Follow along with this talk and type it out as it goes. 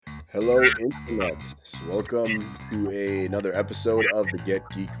Hello, Internet. Welcome to another episode of the Get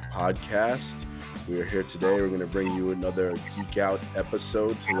Geek podcast. We are here today. We're going to bring you another Geek Out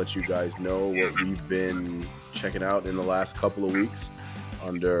episode to let you guys know what we've been checking out in the last couple of weeks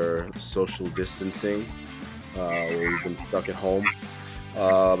under social distancing. We've been stuck at home.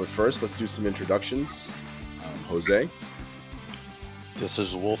 But first, let's do some introductions. Jose. This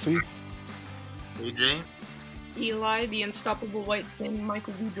is Wolfie. AJ. Eli, the unstoppable white thing,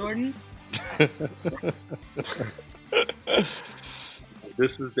 Michael B. Jordan.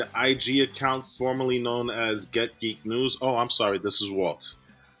 This is the IG account formerly known as Get Geek News. Oh, I'm sorry. This is Walt.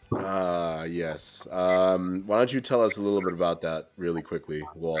 Yes. Why don't you tell us a little bit about that really quickly,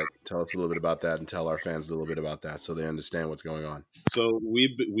 Walt? Tell us a little bit about that and tell our fans a little bit about that so they understand what's going on. So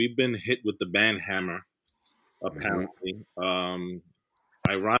we've been hit with the ban hammer, apparently.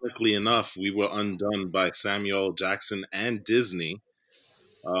 Ironically enough, we were undone by Samuel Jackson and Disney.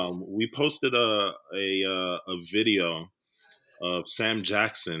 We posted a video of Sam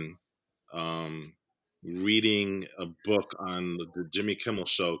Jackson reading a book on the Jimmy Kimmel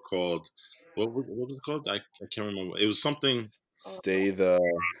show called what was it called? I can't remember. It was something. Stay the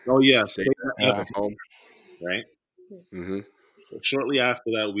Stay at home. Right. Mm-hmm. So shortly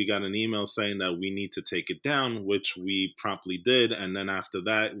after that, we got an email saying that we need to take it down, which we promptly did. And then after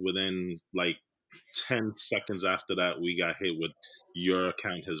that, within like 10 seconds after that, we got hit with your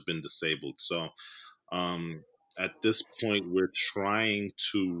account has been disabled. So at this point, we're trying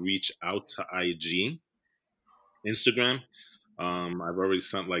to reach out to IG, Instagram. I've already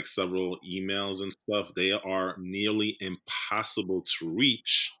sent like several emails and stuff. They are nearly impossible to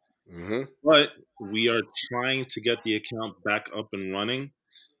reach. Mm-hmm. But we are trying to get the account back up and running.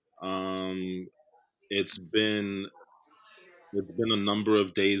 It's been a number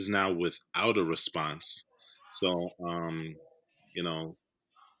of days now without a response. So you know,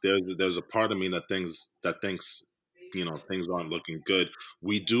 there's a part of me that thinks things aren't looking good.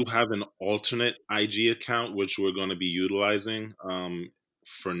 We do have an alternate IG account which we're going to be utilizing.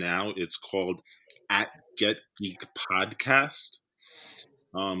 For now, it's called @Get Geek Podcast.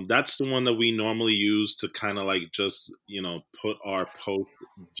 That's the one that we normally use to kind of like just put our post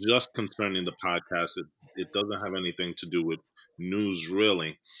just concerning the podcast. It doesn't have anything to do with news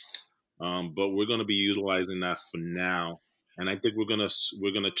really, but we're going to be utilizing that for now. And I think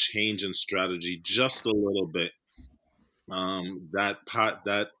we're gonna change in strategy just a little bit. That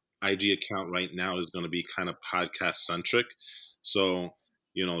IG account right now is going to be kind of podcast centric, so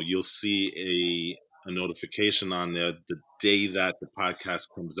you'll see a notification on there the day that the podcast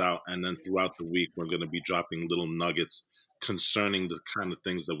comes out, and then throughout the week we're going to be dropping little nuggets concerning the kind of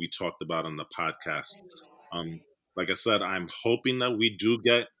things that we talked about on the podcast. Like I said, I'm hoping that we do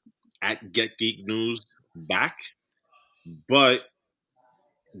get Get Geek News back, but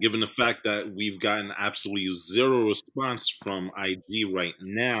given the fact that we've gotten absolutely zero response from IG right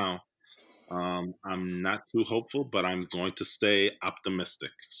now, I'm not too hopeful, but I'm going to stay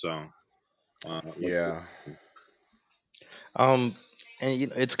optimistic. So, Yeah. Um,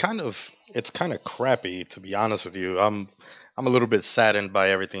 and it's kind of crappy, to be honest with you. I'm a little bit saddened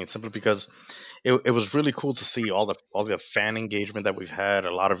by everything simply because it was really cool to see all the fan engagement that we've had.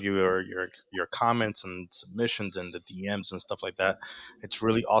 A lot of your comments and submissions and the DMs and stuff like that. It's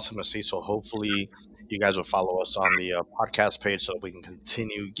really awesome to see. So hopefully you guys will follow us on the podcast page so we can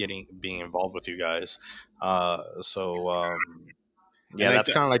continue being involved with you guys. and Yeah,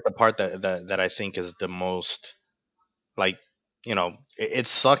 that's kind of like the part that I think is the most, like, it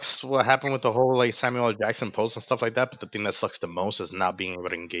sucks what happened with the whole like Samuel L. Jackson post and stuff like that, but the thing that sucks the most is not being able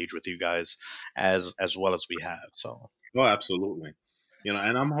to engage with you guys as well as we have. So oh, absolutely.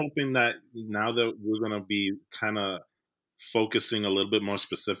 And I'm hoping that now that we're going to be kind of focusing a little bit more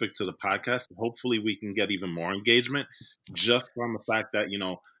specific to the podcast, hopefully we can get even more engagement just from the fact that,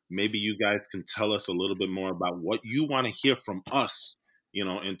 maybe you guys can tell us a little bit more about what you want to hear from us,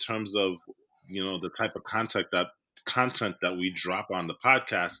 in terms of, the type of content that we drop on the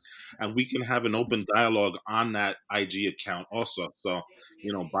podcast, and we can have an open dialogue on that IG account also. So,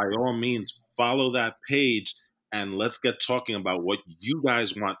 by all means, follow that page and let's get talking about what you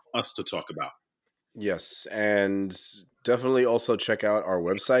guys want us to talk about. Yes, and definitely also check out our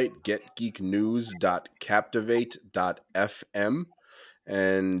website, getgeeknews.captivate.fm.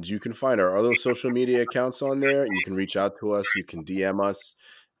 And you can find our other social media accounts on there. You can reach out to us, you can DM us,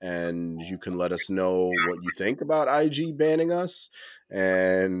 and you can let us know what you think about IG banning us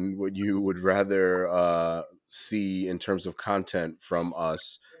and what you would rather see in terms of content from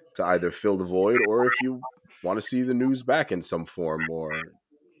us to either fill the void, or if you want to see the news back in some form or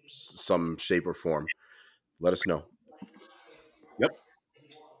some shape or form. Let us know. Yep.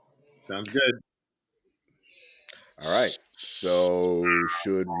 Sounds good. All right. So,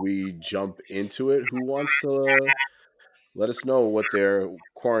 should we jump into it? Who wants to let us know what their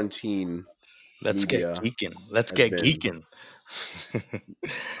quarantine Let's get media geeking. Let's has get been? geeking.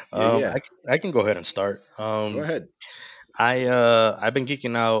 Yeah, yeah. I can go ahead and start. Go ahead. I've been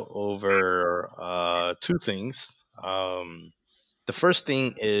geeking out over two things. Um, the first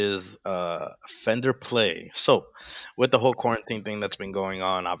thing is Fender Play. So, with the whole quarantine thing that's been going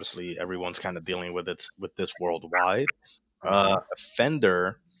on, obviously everyone's kind of dealing with it with this worldwide. Uh huh.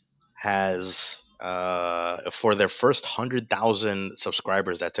 Fender has for their first 100,000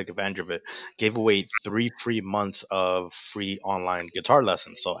 subscribers that took advantage of it, gave away 3 free months of free online guitar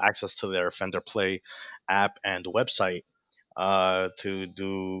lessons. So access to their Fender Play app and website to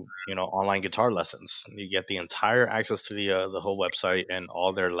do online guitar lessons. You get the entire access to the whole website and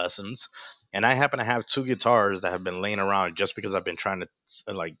all their lessons. And I happen to have two guitars that have been laying around just because I've been trying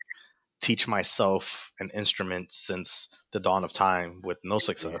to like teach myself an instrument since the dawn of time with no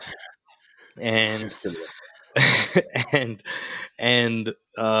Yeah. success. And Similar. and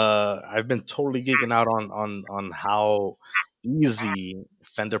I've been totally geeking out on how easy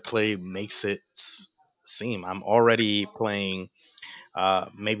Fender Play makes it seem. I'm already playing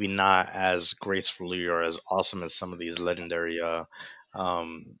maybe not as gracefully or as awesome as some of these legendary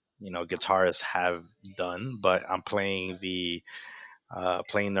guitarists have done, but I'm playing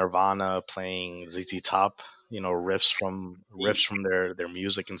Nirvana, playing ZZ Top, riffs from their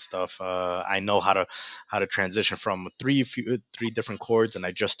music and stuff. I know how to transition from three different chords, and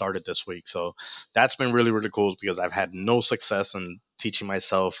I just started this week, so that's been really really cool because I've had no success in teaching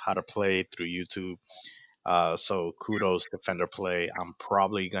myself how to play through YouTube. So kudos to Fender Play. I'm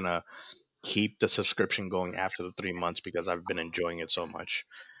probably gonna keep the subscription going after the 3 months because I've been enjoying it so much.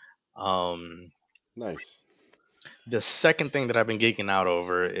 Um, Nice. the second thing that I've been geeking out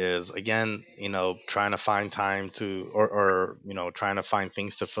over is again, trying to find time to or trying to find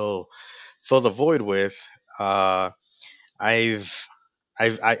things to fill the void with. Uh, I've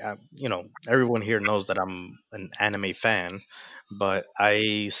everyone here knows that I'm an anime fan, but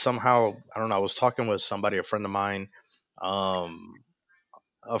I somehow I don't know. I was talking with somebody, um,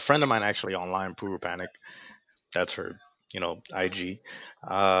 a friend of mine actually online, Puru Panic. That's her, IG,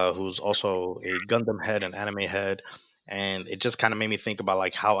 who's also a Gundam head and anime head, and it just kind of made me think about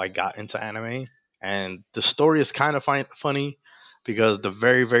like how I got into anime, and the story is kind of funny because the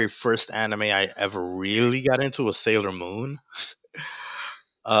very very first anime I ever really got into was Sailor Moon,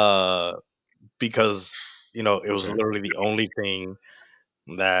 uh, because it was Okay. literally the only thing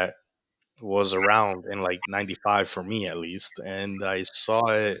that was around in like 95 for me at least, and I saw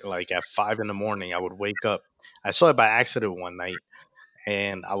it like at 5 in the morning. I would wake up. I saw it by accident one night,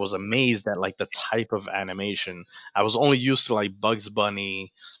 and I was amazed at like the type of animation. I was only used to like Bugs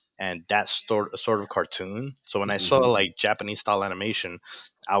Bunny and that sort of cartoon. So when I saw Hmm. like Japanese style animation,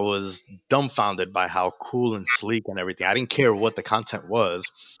 I was dumbfounded by how cool and sleek and everything. I didn't care what the content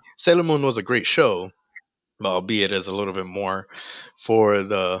was. Sailor Moon was a great show, albeit as a little bit more for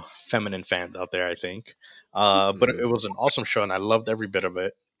the feminine fans out there, I think. But Hmm. it was an awesome show, and I loved every bit of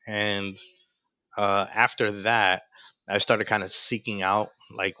it. And after that, I started kind of seeking out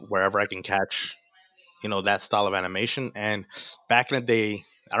like wherever I can catch, that style of animation. And back in the day,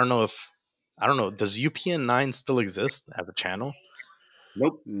 I don't know if I don't know, does UPN 9 still exist as a channel?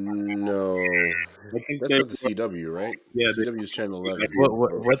 Nope. No, I think that's they not the were, CW, right? yeah, they CW is channel 11. What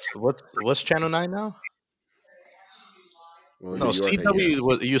Or what's channel 9 now? well, in New No, York, I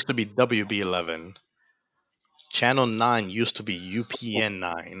guess. it used to be WB11. Channel 9 used to be UPN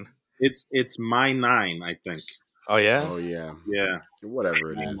 9. it's my nine, I think. Oh yeah. Oh yeah, Yeah.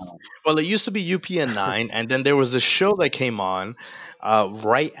 whatever it My is. nine. Well, it used to be UPN 9, and then there was this show that came on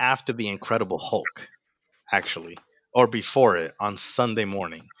right after the Incredible Hulk, actually, or before it on Sunday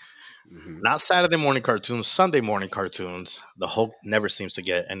morning. Hmm. Not Saturday morning cartoons, Sunday morning cartoons. The Hulk never seems to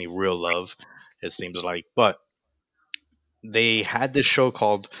get any real love, it seems like. But they had this show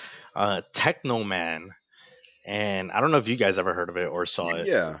called Techno Man, and I don't know if you guys ever heard of it or saw it.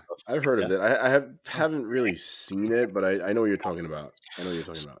 Yeah, I've heard Yeah. of it. Haven't really seen it, but I know what you're talking about. I know what you're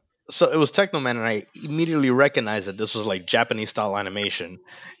talking about. So it was Technoman, and I immediately recognized that this was like Japanese style animation,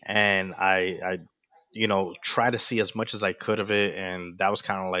 and I try to see as much as I could of it, and that was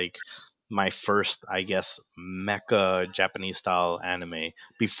kind of like my first, I guess, mecha Japanese style anime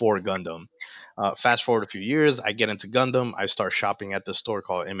before Gundam. Fast forward a few years, I get into Gundam. I start shopping at the store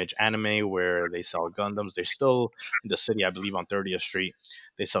called Image Anime, where they sell Gundams. They're still in the city, I believe, on 30th Street.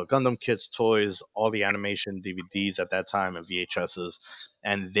 They sell Gundam kits, toys, all the animation DVDs at that time, and VHSs.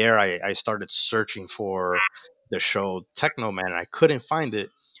 And there I started searching for the show Techno Man, and I couldn't find it.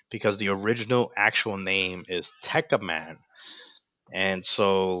 because the original actual name is Tekkaman. And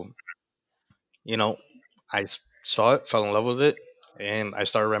so, you know, saw it, fell in love with it, and I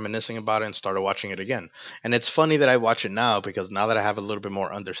started reminiscing about it and started watching it again. And it's funny that I watch it now because now that I have a little bit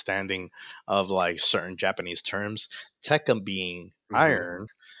more understanding of like certain Japanese terms, Tekka being Mm-hmm. iron,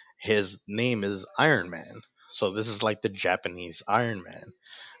 his name is Iron Man. So this is like the Japanese Iron Man.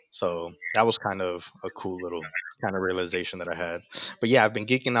 So that was kind of a cool little kind of realization that I had. But yeah, I've been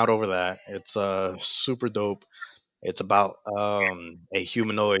geeking out over that. It's super dope. It's about a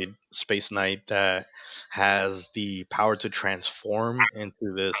humanoid space knight that has the power to transform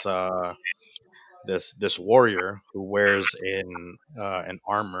into this warrior who wears an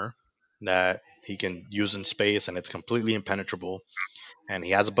armor that he can use in space, and it's completely impenetrable. And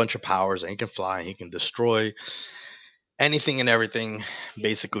he has a bunch of powers, and he can fly, and he can destroy anything and everything,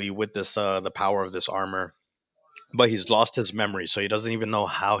 basically with this the power of this armor. But he's lost his memory, so he doesn't even know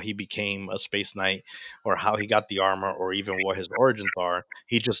how he became a space knight or how he got the armor or even what his origins are.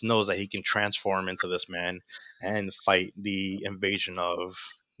 He just knows that he can transform into this man and fight the invasion of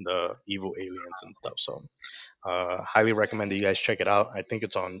the evil aliens and stuff. So highly recommend that you guys check it out. I think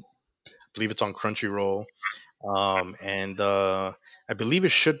it's on, I believe it's on Crunchyroll. And I believe it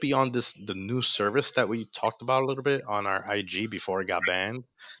should be on the new service that we talked about a little bit on our IG before it got banned,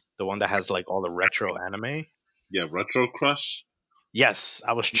 the one that has like all the retro anime. Yeah, Retro Crush. Yes,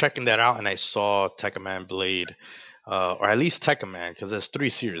 I was checking that out and I saw Tekkaman Blade, or at least Tekkaman, because there's three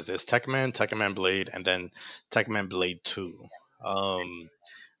series. There's Tekkaman, Tekkaman Blade, and then Tekkaman Blade 2. Um,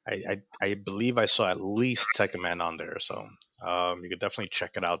 I believe I saw at least Tekkaman on there, so you could definitely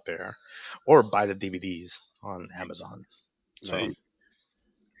check it out there, or buy the DVDs on Amazon. So Hey, Nice.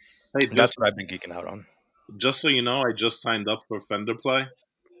 hey, that's what I've been geeking out on. just so you know, I just signed up for Fender Play.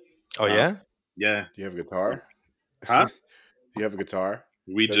 Oh Uh, yeah, yeah, Do you have a guitar? huh? Do you have a guitar?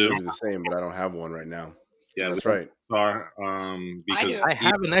 We You guys are do. gonna be the same, but I don't have one right now. Yeah, we That's have right. a guitar. I Because do. I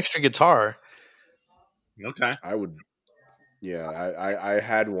have an extra guitar. okay, I would. Yeah, I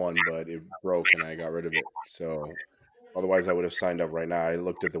had one, but it broke and I got rid of it. So otherwise, I would have signed up right now. I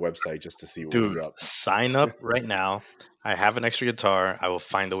looked at the website just to see what was Dude, up. sign up right now. I have an extra guitar. I will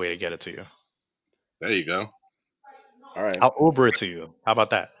find a way to get it to you. there you go. All right. I'll Uber it to you. How about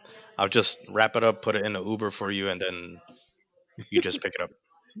that? I'll just wrap it up, put it in an Uber for you, and then you just pick it up.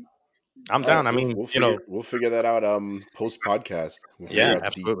 I'm All right. down. I mean, We'll figure that out. Post podcast, we'll figure yeah, out the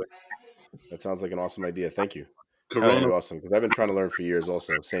deets. absolutely. That sounds like an awesome idea. Thank you. Hell That'd yeah. Corona. be awesome because I've been trying to learn for years,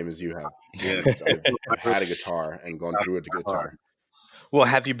 also, same as you have. Yeah. And I've had a guitar and gone through a guitar Well,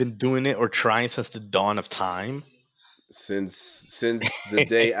 have you been doing it or trying since the dawn of time? since the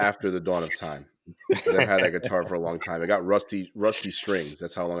day after the dawn of time. Because I've had that guitar for a long time. I got rusty strings.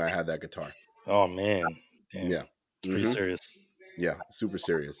 That's how long I had that guitar. Oh man, damn, Yeah. it's pretty Hmm. serious. Yeah. Super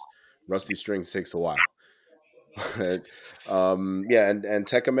serious. Rusty strings takes a while. Yeah, and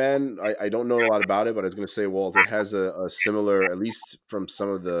Tekkaman, I don't know a lot about it, but I was going to say, Walt, it has a similar, at least from some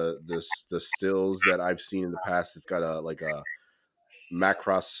of the stills that I've seen in the past. It's got a like a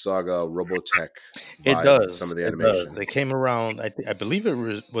Macross Saga Robotech It vibe to some does. of the It does. animation. It came around. I believe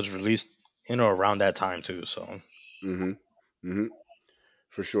it was released around that time too. So Hmm. Hmm.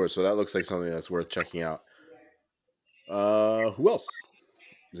 For sure. So that looks like something that's worth checking out. Who else?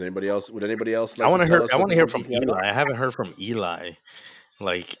 Does anybody else? Would anybody else I like to want to tell hear. us I what want to they've hear been from geeking out about? Eli. I haven't heard from Eli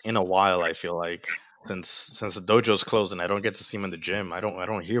like in a while. I feel like since the dojo's closed and I don't get to see him in the gym. I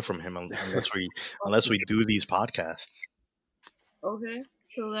don't hear from him unless we do these podcasts. Okay.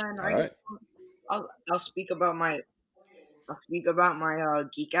 So then All I guess right. I'll speak about my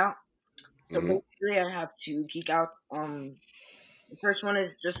geek out. So Hmm. basically, I have two geek out. The first one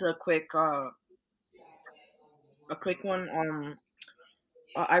is just a quick one.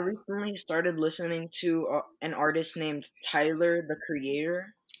 I recently started listening to an artist named Tyler the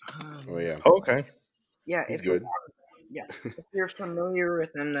Creator. Oh yeah, Okay. Yeah, he's good. yeah, if you're familiar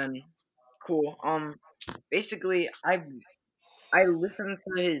with him, then cool. Basically, I listened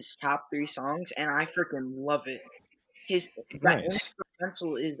to his top three songs and I freaking love it. His That Nice.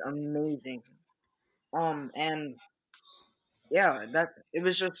 instrumental is amazing. And yeah, that it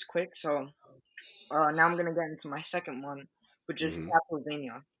was just quick. So now I'm gonna get into my second one, which is Hmm.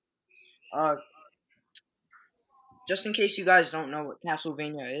 Castlevania. Uh, just in case you guys don't know what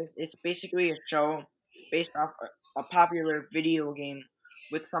Castlevania is, it's basically a show based off a popular video game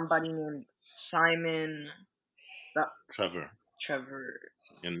with somebody named Simon Trevor. Trevor.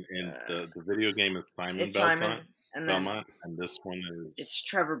 In Uh, the video game is Simon it's Simon, and then Belmont, and this one is it's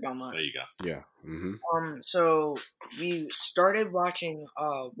Trevor Belmont. there you go. Yeah. Hmm. So we started watching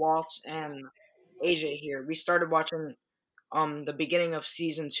Walt and AJ here. We started watching the beginning of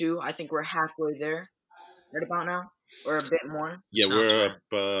season 2. I think we're halfway there, right about now, or a bit more. Yeah, Sounds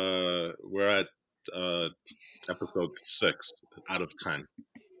right. we're at episode 6 out of 10.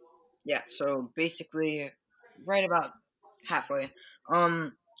 Yeah, so basically, right about halfway.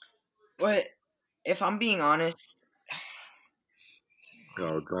 But if I'm being honest,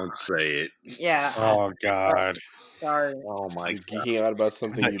 Oh, don't say it. yeah, Oh God, sorry. Oh my You're geeking out about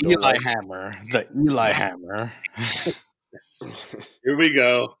something the you don't Eli like. Hammer, the Eli Hammer. Here we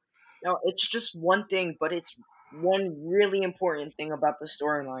go. No, it's just one thing, but it's one really important thing about the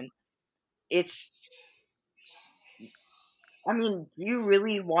storyline. It's, I mean, do you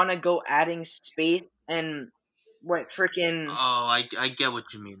really want to go adding space and what freaking Oh, I get what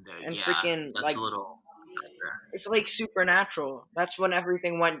you mean there. and Yeah, freaking that's like a little unfair. it's like Supernatural. That's when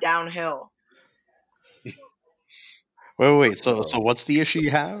everything went downhill. Wait. So Oh. what's the issue you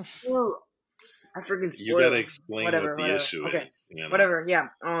have? Ooh, I freaking You got to spoiled. explain Whatever, what the whatever. issue Okay, is. You know? whatever. Yeah.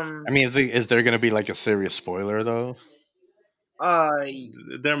 I mean, is there going to be like a serious spoiler though?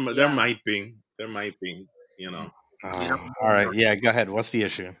 There Yeah. might be. There might be. You know. All right, yeah, go ahead. What's the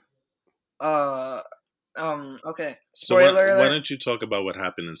issue? Okay. So Spoiler why alert. don't you talk about what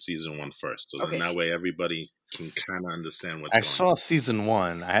happened in season 1 first, so Okay, then that way everybody can kind of understand what's I going saw season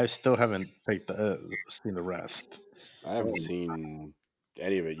 1. I still haven't seen the rest. I haven't seen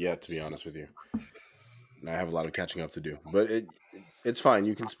any of it yet, to be honest with you. And I have a lot of catching up to do. But it's fine.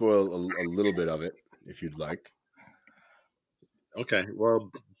 You can spoil a little bit of it if you'd like. on. Okay,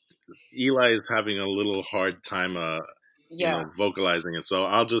 well, Eli is having a little hard time, Yeah. vocalizing it. So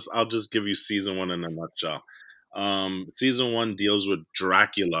I'll just give you season 1 in a nutshell. Season 1 deals with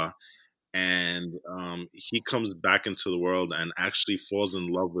Dracula, and he comes back into the world and actually falls in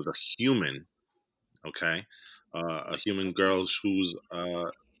love with a human. Okay, a human girl who's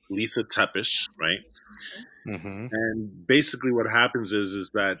Lisa Tepish, right? Mm-hmm. And basically, what happens is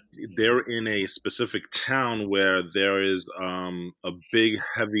that they're in a specific town where there is a big,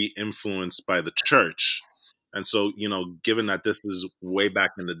 heavy influence by the church. And so, given that this is way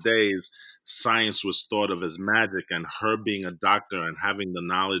back in the days, science was thought of as magic, and her being a doctor and having the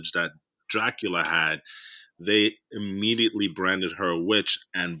knowledge that Dracula had, they immediately branded her a witch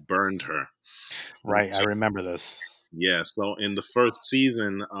and burned her. Right, I remember this. Yeah, so in the first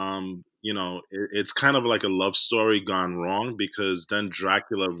season, it's kind of like a love story gone wrong, because then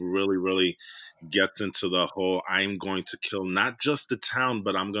Dracula really, really gets into the whole I'm going to kill not just the town,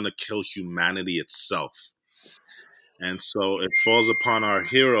 but I'm going to kill humanity itself. And so it falls upon our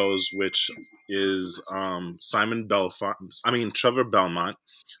heroes, which is Trevor Belmont,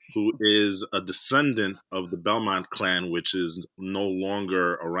 who is a descendant of the Belmont clan, which is no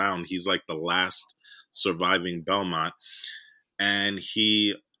longer around. He's like the last surviving Belmont. And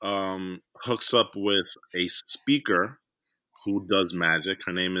he hooks up with a speaker who does magic.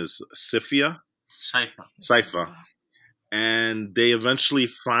 Her name is Sypha. And they eventually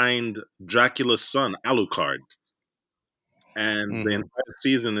find Dracula's son, Alucard. And the entire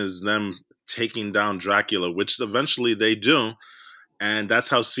season is them taking down Dracula, which eventually they do. And that's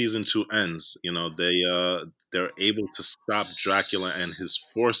how season 2 ends. They're able to stop Dracula and his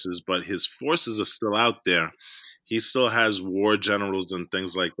forces, but his forces are still out there. He still has war generals and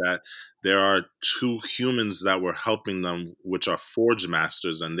things like that. There are 2 humans that were helping them, which are Forge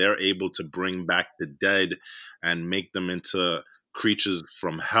Masters, and they're able to bring back the dead and make them into creatures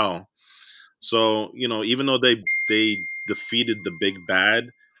from hell. So, even though they defeated the big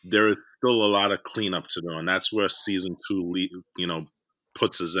bad, there is still a lot of cleanup to do, and that's where season 2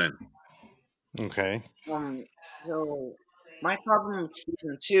 puts us in. Okay. So my problem with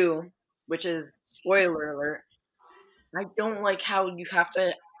season 2, which is spoiler alert, I don't like how you have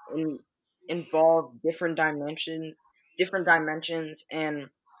to involve different dimensions, and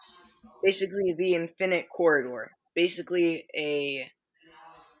basically the infinite corridor. Basically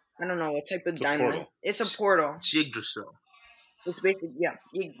I don't know, a type of It's a diamond. portal. It's a portal. It's Yggdrasil. It's basically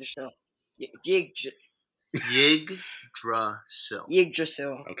Yggdrasil. Yggdrasil.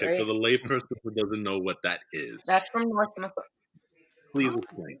 Yggdrasil. Okay, right? for the layperson who doesn't know what that is, That's from Norse please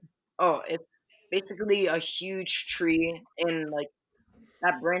explain. Oh, it's basically a huge tree in like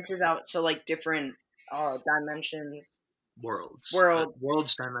that branches out to like different dimensions. Worlds,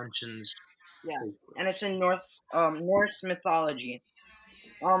 dimensions. Yeah, and it's in Norse mythology.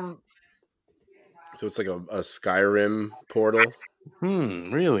 So it's like a Skyrim portal.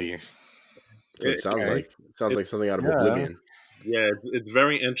 Really? So it sounds Okay. like something out of Yeah. Oblivion. Yeah, it's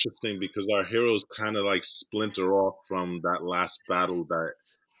very interesting because our heroes kind of like splinter off from that last battle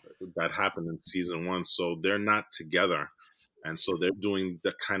that happened in season 1, so they're not together, and so they're doing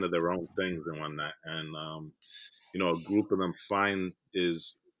the kind of their own things and whatnot. And a group of them find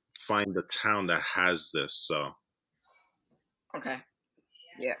the town that has this. So Okay.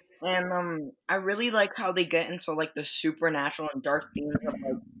 Yeah. And I really like how they get into like the supernatural and dark themes of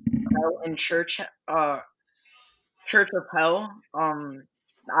like hell and Church of Hell.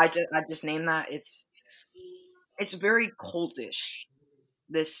 I just named that. It's very cultish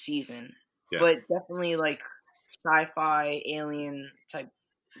this season, yeah, but definitely like sci-fi alien type.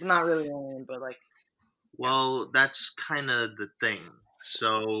 Not really alien, but like Well, that's kind of the thing.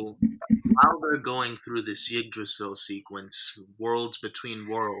 So while they're going through this Yggdrasil sequence, worlds between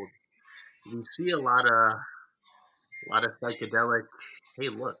worlds, we see a lot of psychedelic. Hey,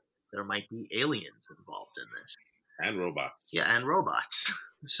 look, there might be aliens involved in this. and robots. Yeah, and robots.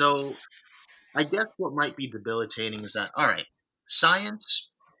 So I guess what might be debilitating is that, all right, science,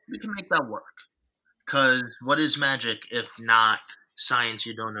 we can make that work. Because what is magic if not science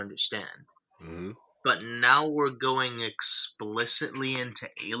you don't understand? Hmm. But now we're going explicitly into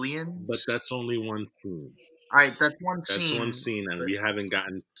aliens. But that's only one scene. All right, that's one That's scene. one scene, and but- we haven't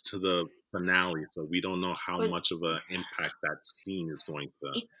gotten to the finale, so we don't know how But- much of an impact that scene is going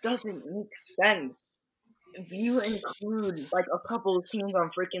to. it doesn't make sense. If you include like a couple of scenes on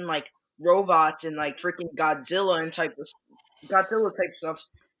freaking like robots and like freaking Godzilla type stuff,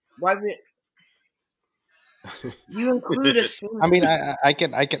 why would you include a scene? I mean, I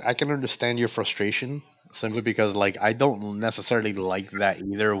can understand your frustration simply because like I don't necessarily like that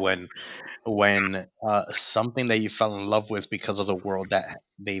either when something that you fell in love with because of the world that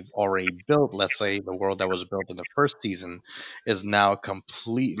they've already built, let's say the world that was built in the first season, is now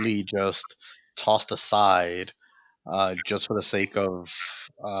completely just tossed aside just for the sake of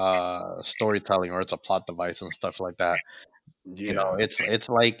storytelling, or it's a plot device and stuff like that. You know, Yeah. it's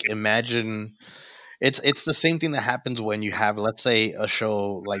like imagine it's the same thing that happens when you have, let's say, a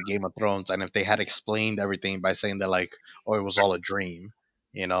show like Game of Thrones, and if they had explained everything by saying that like, oh, it was all a dream,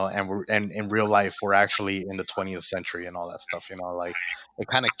 and and in real life we're actually in the 20th century and all that stuff, like it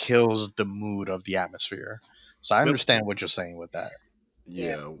kind of kills the mood of the atmosphere. So I Yep. understand what you're saying with that.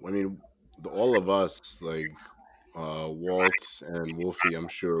 Yeah, I mean, all of us, like Walt and Wolfie, I'm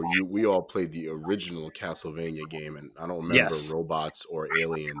sure we all played the original Castlevania game, and I don't remember Yes, robots or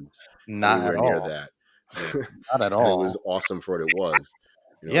aliens not at anywhere near all. that. Yeah. Not at And it was all. awesome for what it was.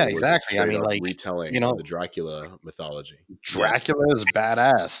 Yeah, It was a exactly. I straight mean, up like, you retelling of know, the Dracula mythology. Yeah. Dracula is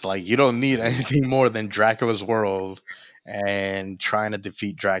badass. Like you don't need Mhm. anything more than Dracula's world and trying to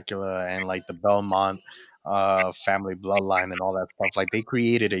defeat Dracula and like the Belmont family bloodline and all that stuff. Like they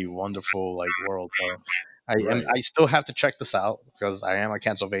created a wonderful like world. So Right. I still have to check this out because I am a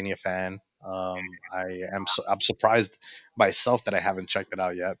Castlevania fan. I'm surprised myself that I haven't checked it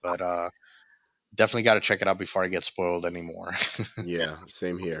out yet, but definitely got to check it out before I get spoiled anymore. Yeah,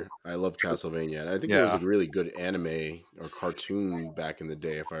 same here. I love Castlevania. And I think there was Yeah. a really good anime or cartoon back in the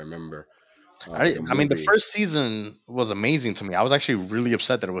day, if I remember, I, like a I mean, the movie. first season was amazing to me. I was actually really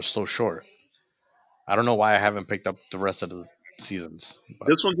upset that it was so short. I don't know why I haven't picked up the rest of the seasons. But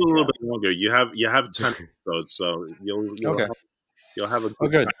This one's a little yeah, bit longer. You have 10 episodes, so okay, you'll have a oh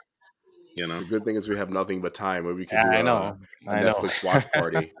good good. time. You know. The good thing is we have nothing but time where we could Yeah, do I a know, a I know. Netflix watch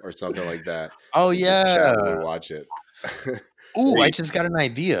party or something like that Oh and just chat while we yeah. watch it. Ooh, I Hey, just got an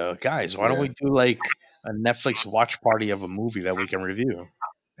idea, guys. Why don't Yeah. we do like a Netflix watch party of a movie that we can review?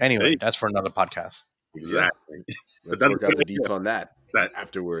 Anyway, hey, that's for another podcast. Yeah. exactly. But Let's that's a work out good the idea. deets on that That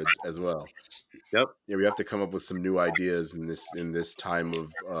afterwards as well. Yep. Yeah, we have to come up with some new ideas in this time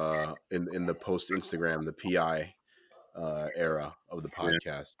of in the post Instagram, the PI era of the Yeah.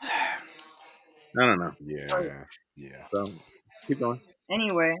 podcast. I don't know. Yeah. Yeah. So keep going.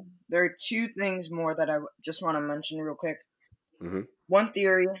 Anyway, there are two things more that I just want to mention real quick. Hmm. One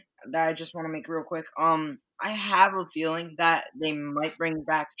theory that I just want to make real quick. I have a feeling that they might bring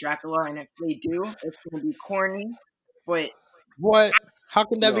back Dracula, and if they do, it's going to be corny. But What? How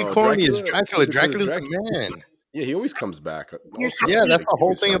can that be No, corny? It's Dracula. See, Dracula. because Dracula's the Dracula, man. yeah, he always comes back. here's Also, Yeah, that's like the he whole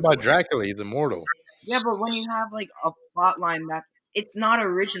always thing finds a about way. Dracula. He's immortal. yeah, but when you have like a plot line that's it's not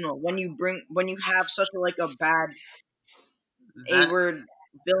original. When you have such a bad A That word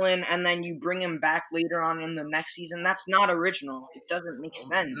villain, and then you bring him back later on in the next season, that's not original. It doesn't make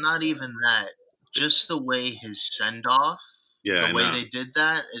sense. not even that. Just the way his send off, Yeah, I the way know. they did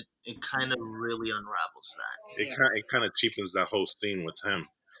that, it kind of really unravels that. It kind of cheapens that whole scene with him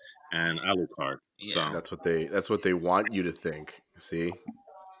and Alucard. Yeah. So That's what they want you to think. See,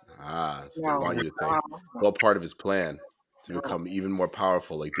 that's what they No, want you to think. no, It's all part of his plan to no. become even more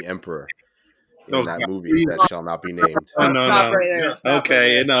powerful, like the Emperor oh in that God, movie please. that shall not be named. Oh, no, Stop no. right there. Stop Okay, right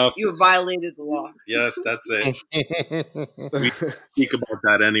there. enough. You have violated the law. Yes, that's it. Speak about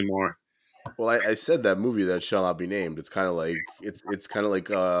that anymore. Well, I said that movie that shall not be named. It's kind of like it's kind of like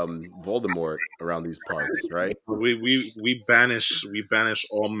Voldemort around these parts, right? We banish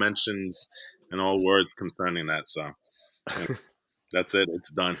all mentions and all words concerning that. So yeah, that's it.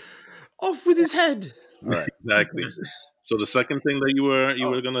 It's done. Off with his head. All right. Exactly. So the second thing that you Oh.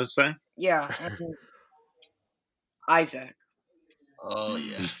 were gonna say? Yeah, Isaac. Oh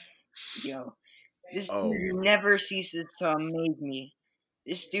yeah. Yo, this Oh. dude never ceases to amaze me.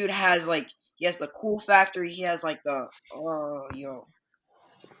 This dude has he has the cool factor. He has the yo.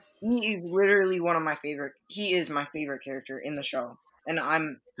 He is literally one of my favorite. He is my favorite character in the show, and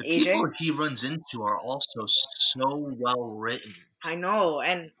I'm The AJ. people he runs into are also so well written, I know,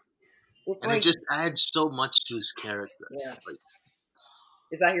 and it's and it just adds so much to his character. yeah. Like,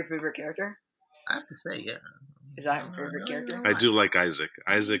 Is that your favorite character? I have to say, yeah. Is that your favorite character? I do like Isaac.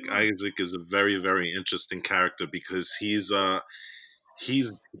 Isaac is a very, very interesting character because he's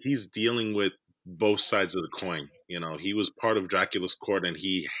dealing with both sides of the coin. You know, he was part of Dracula's court and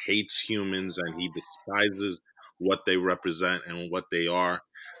he hates humans and he despises what they represent and what they are.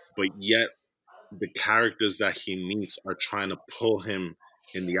 But yet the characters that he meets are trying to pull him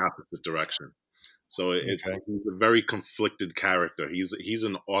in the opposite direction. So he's a very conflicted character. He's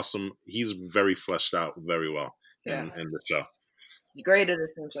an awesome. He's very fleshed out very well in the show. He's great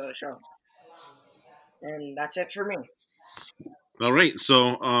addition to the show, and that's it for me. All right,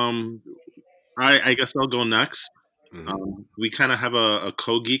 so I guess I'll go next. Mhm. We kind of have a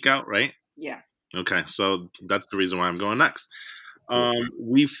co-geek out, right? Yeah. Okay, so that's the reason why I'm going next.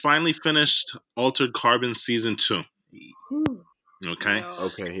 We finally finished Altered Carbon season 2. Okay.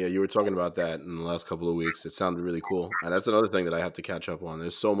 Okay, yeah, you were talking about that in the last couple of weeks. It sounded really cool, and that's another thing that I have to catch up on.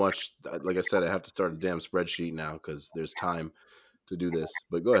 There's so much. Like I said, I have to start a damn spreadsheet now because there's time to do this.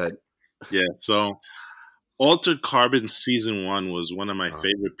 But go ahead. Yeah. So Altered Carbon season 1 was one of my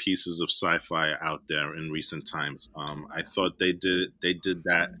favorite pieces of sci-fi out there in recent times. I thought they did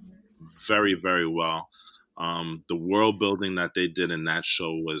that very, very well. The world building that they did in that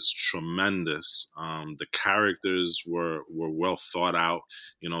show was tremendous. The characters were well thought out.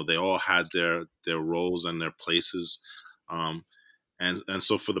 You know, they all had their roles and their places. And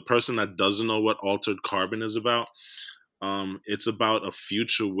so for the person that doesn't know what Altered Carbon is about, it's about a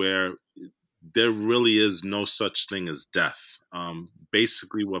future where there really is no such thing as death.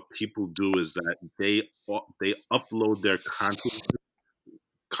 Basically, what people do is that they upload their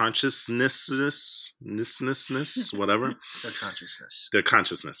consciousness, whatever, their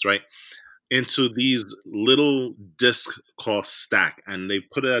consciousness, right, into these little discs called stack, and they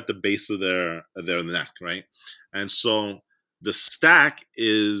put it at the base of their neck, right, and so the stack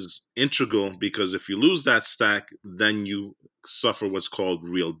is integral because if you lose that stack, then you suffer what's called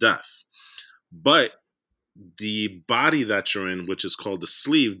real death. But the body that you're in, which is called the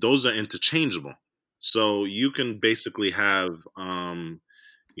sleeve, those are interchangeable. So you can basically have,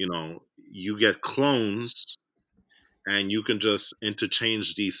 you get clones, and you can just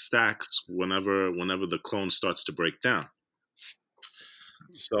interchange these stacks whenever the clone starts to break down.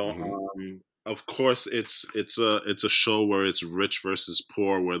 So, of course, it's a show where it's rich versus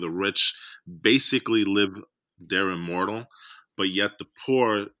poor, where the rich basically they're immortal, but yet the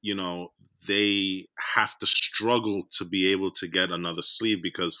poor, they have to struggle to be able to get another sleeve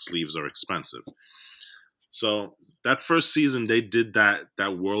because sleeves are expensive. So that first season, they did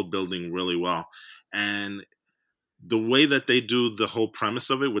that world building really well, and the way that they do the whole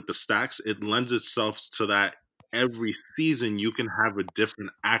premise of it with the stacks, it lends itself to that every season you can have a different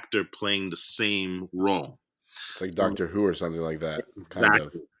actor playing the same role. It's like Doctor Who or something like that.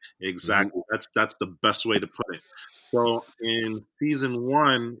 Exactly. That's the best way to put it. So in season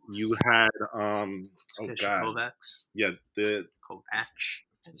 1, you had Kovacs. Yeah, the Kovacs.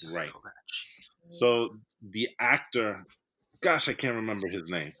 Right. So the actor, gosh, I can't remember his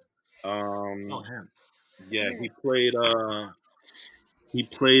name. Him. Yeah, he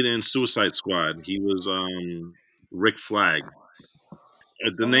played in Suicide Squad. He was Rick Flag.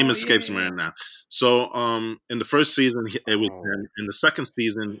 The name escapes me right now. So in the first season, it was him. In the second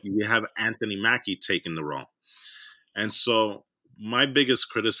season, you have Anthony Mackie taking the role. And so my biggest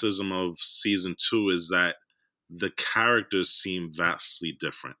criticism of season 2 is that the characters seem vastly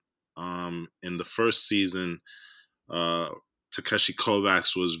different. In the first season, Takeshi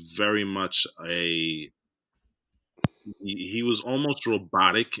Kovacs was very much he was almost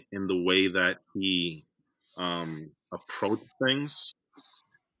robotic in the way that he approached things.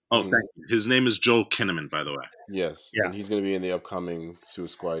 Oh, thank you. His name is Joel Kinnaman, by the way. Yes, and he's going to be in the upcoming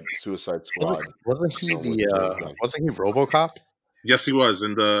Suicide Squad. Wasn't he RoboCop? Yes, he was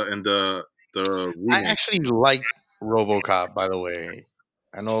in the I actually like RoboCop, by the way.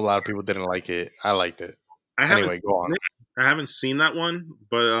 I know a lot of people didn't like it. I liked it. I haven't Anyway, go on. seen it. I haven't seen that one,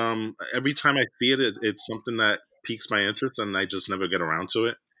 but every time I see it, it's something that piques my interest, and I just never get around to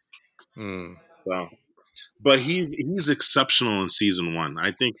it. Hmm. So, but he's exceptional in season one.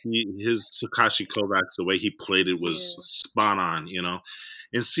 I think his Takashi Kovacs, the way he played it was spot on.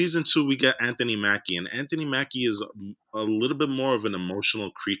 In season two we get Anthony Mackie, and Anthony Mackie is a little bit more of an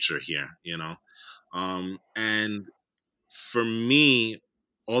emotional creature here. And for me,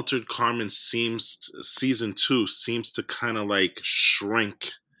 Altered Carbon season two seems to kind of like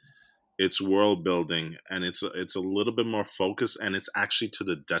shrink its world building, and it's a little bit more focused, and it's actually to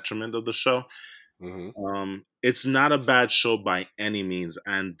the detriment of the show. It's not a bad show by any means,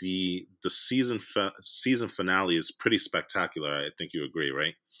 and the season finale is pretty spectacular. I think you agree,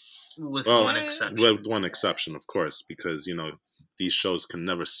 right? With Well, one exception. with one exception, of course, because these shows can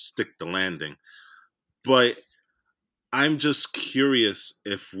never stick the landing. But I'm just curious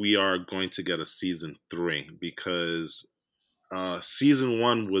if we are going to get a season 3, because season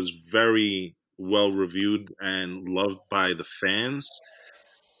 1 was very well reviewed and loved by the fans.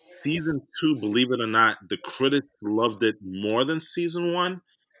 Season 2, believe it or not, the critics loved it more than season 1,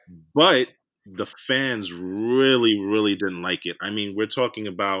 but the fans really, really didn't like it. I mean, we're talking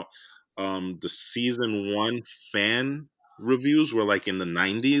about the season 1 fan reviews were like in the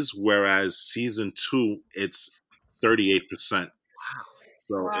 90s, whereas season 2, it's 38%.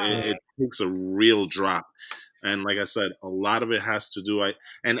 So it takes a real drop. And like I said, a lot of it has to do.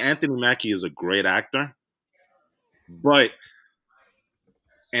 And Anthony Mackie is a great actor,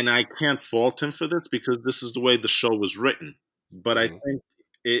 and I can't fault him for this because this is the way the show was written. But I think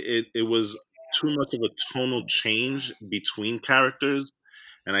it was too much of a tonal change between characters,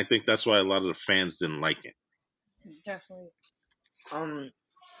 and I think that's why a lot of the fans didn't like it. Definitely. Other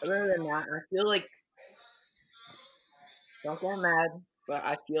than that, I feel like, don't get mad, but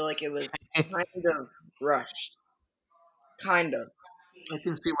I feel like it was kind of rushed. Kind of. I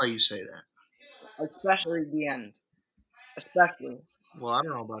can see why you say that. Especially the end. Especially. Well, I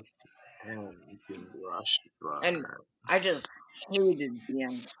don't know about being rushed, but And I just hated the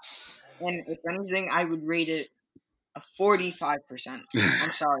end. And if anything, I would rate it a 45%.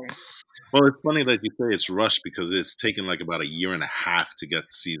 I'm sorry. Well, it's funny that you say it's rushed because it's taken like about a year and a half to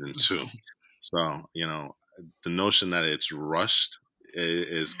get season 2. So, the notion that it's rushed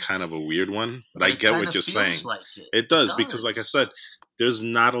is kind of a weird one. But I get what you're saying. Like it does, because like I said, there's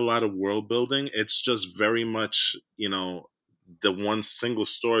not a lot of world building. It's just very much, the one single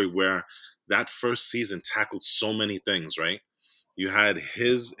story where that first season tackled so many things, right? You had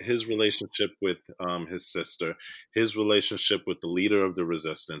his relationship with his sister, his relationship with the leader of the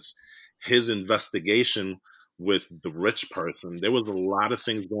resistance, his investigation with the rich person. There was a lot of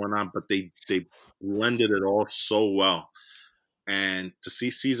things going on, but they blended it all so well. And to see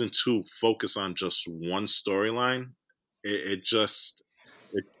season 2 focus on just one storyline, it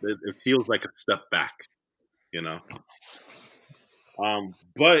feels like a step back,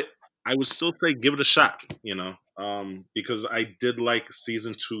 But I would still say give it a shot, because I did like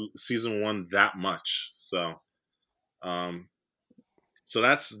season 1 that much. So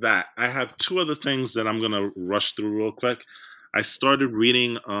that's that. I have 2 other things that I'm gonna rush through real quick. I started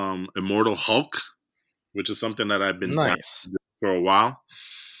reading Immortal Hulk, which is something that I've been doing for a while.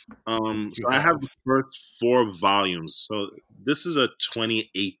 So I have the first 4 volumes. So this is a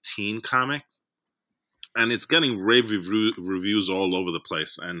 2018 comic, and it's getting rave reviews all over the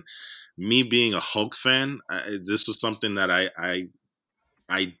place. And me being a Hulk fan, this was something that I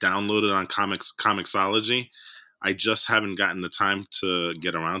downloaded on Comixology. I just haven't gotten the time to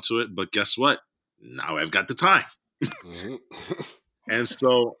get around to it. But guess what? Now I've got the time. And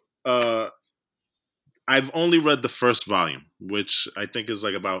so I've only read the first volume, which I think is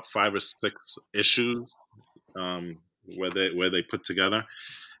like about 5 or 6 issues where they put together.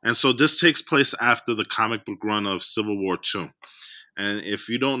 And so this takes place after the comic book run of Civil War II. And if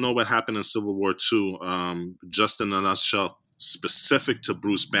you don't know what happened in Civil War II, just in a nutshell, specific to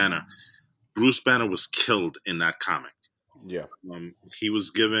Bruce Banner was killed in that comic. Yeah.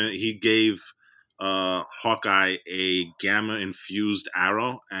 He gave Hawkeye a gamma-infused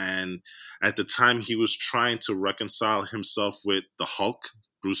arrow, and at the time he was trying to reconcile himself with the Hulk,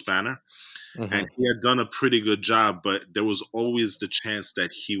 Bruce Banner. Mm-hmm. And he had done a pretty good job, but there was always the chance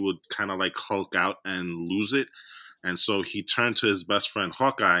that he would kind of like Hulk out and lose it. And so he turned to his best friend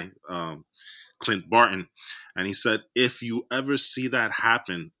Hawkeye, Clint Barton, and he said, if you ever see that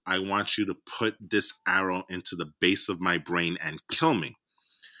happen, I want you to put this arrow into the base of my brain and kill me.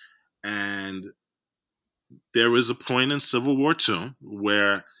 And there is a point in Civil War II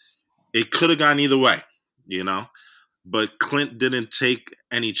where it could have gone either way, But Clint didn't take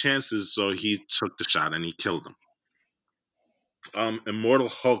any chances, so he took the shot and he killed him. Immortal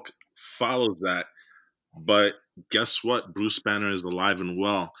Hulk follows that, but guess what? Bruce Banner is alive and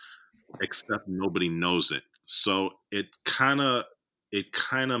well, except nobody knows it. So it kind of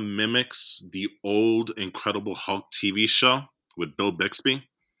mimics the old Incredible Hulk TV show with Bill Bixby,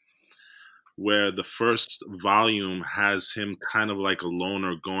 where the first volume has him kind of like a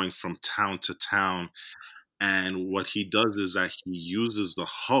loner going from town to town. And what he does is that he uses the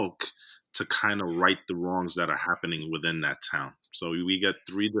Hulk to kind of right the wrongs that are happening within that town. So we get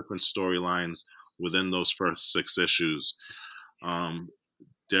three different storylines within those first six issues. Um,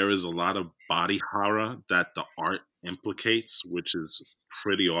 there is a lot of body horror that the art implicates, which is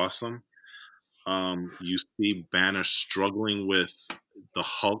pretty awesome. You see Banner struggling with the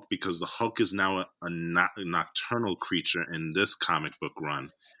Hulk because the Hulk is now a nocturnal creature in this comic book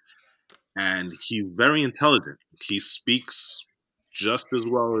run, and he's very intelligent. He speaks just as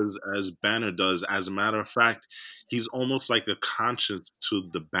well as Banner does. As a matter of fact, he's almost like a conscience to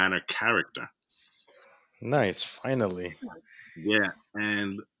the Banner character. Nice, finally. Yeah,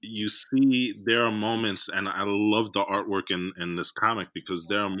 and you see there are moments, and I love the artwork in this comic because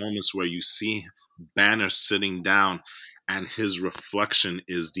there are moments where you see Banner sitting down and his reflection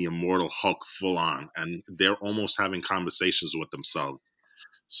is the immortal Hulk full on, and they're almost having conversations with themselves.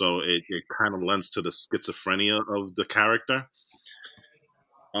 So it kind of lends to the schizophrenia of the character.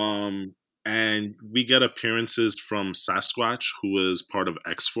 Um, and we get appearances from Sasquatch, who is part of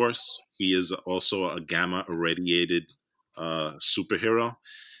X Force. He is also a gamma irradiated superhero.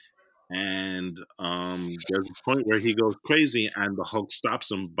 And there's a point where he goes crazy, and the Hulk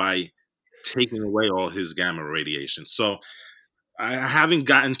stops him by taking away all his gamma radiation. So I haven't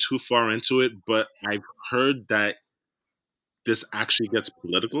gotten too far into it, but I've heard that this actually gets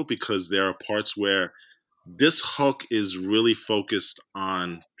political because there are parts where this Hulk is really focused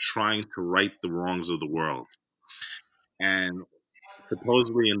on trying to right the wrongs of the world. And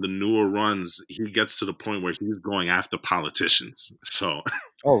supposedly in the newer runs, he gets to the point where he's going after politicians. So,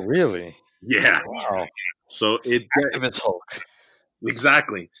 Oh, really? yeah. Wow. So Activist Hulk.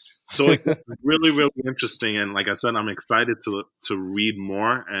 exactly. So it gets really, really interesting. And like I said, I'm excited to read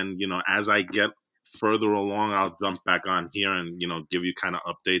more. And as I get further along, I'll jump back on here and give you kind of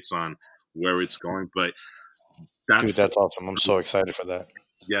updates on where it's going. But that Dude, that's awesome. I'm so excited for that.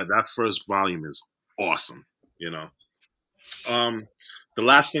 yeah, that first volume is awesome. You know, um, the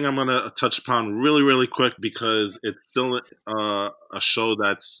last thing I'm gonna touch upon really, really quick because it's still a show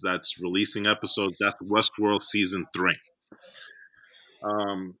that's releasing episodes. That's Westworld season 3.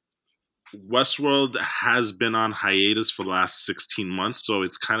 Um, Westworld has been on hiatus for the last 16 months, so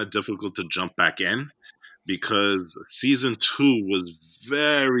it's kind of difficult to jump back in because season 2 was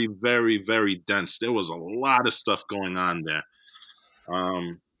very, very, very dense. There was a lot of stuff going on there.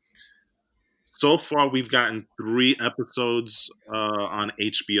 Um, So far, we've gotten 3 episodes on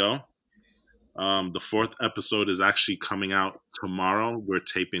HBO. The fourth episode is actually coming out tomorrow. We're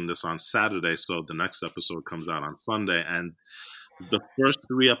taping this on Saturday, so the next episode comes out on Sunday. And the first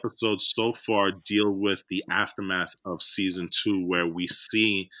 3 episodes so far deal with the aftermath of season 2, where we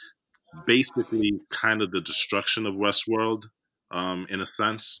see basically kind of the destruction of Westworld, in a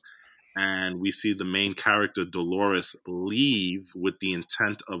sense, and we see the main character Dolores leave with the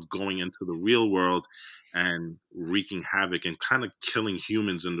intent of going into the real world and wreaking havoc and kind of killing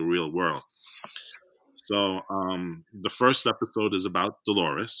humans in the real world. So the first episode is about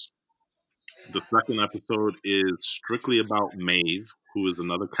Dolores. The second episode is strictly about Maeve, who is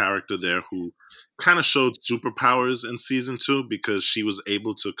another character there who kind of showed superpowers in season 2 because she was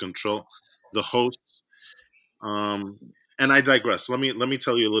able to control the hosts. um, and I digress. Let me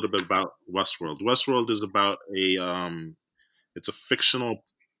tell you a little bit about Westworld. Westworld is about it's a fictional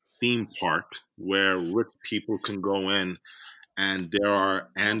theme park where rich people can go in, and there are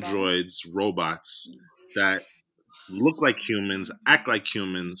androids, robots that look like humans, act like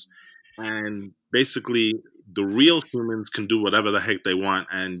humans, and basically the real humans can do whatever the heck they want,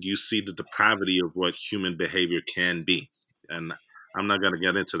 and you see the depravity of what human behavior can be. And I'm not going to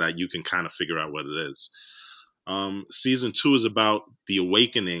get into that. You can kind of figure out what it is. Season 2 is about the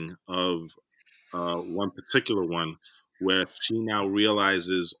awakening of one particular one, where she now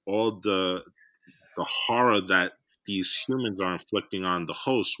realizes all the horror that these humans are inflicting on the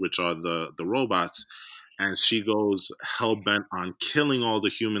hosts, which are the robots, and she goes hell bent on killing all the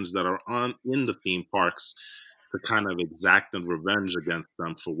humans that are on in the theme parks to kind of exact and revenge against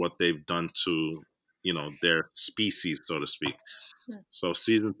them for what they've done to their species, so to speak. So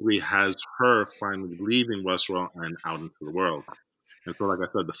season 3 has her finally leaving Westworld and out into the world. And so, like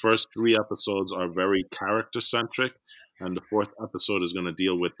I said, the first three episodes are very character centric, and the fourth episode is going to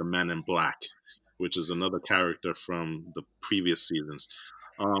deal with the Men in Black, which is another character from the previous seasons.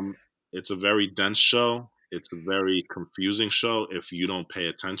 Um, it's a very dense show. It's a very confusing show if you don't pay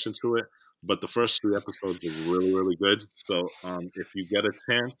attention to it. But the first three episodes are really, really good. So if you get a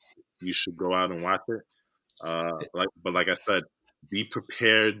chance, you should go out and watch it. Like I said, be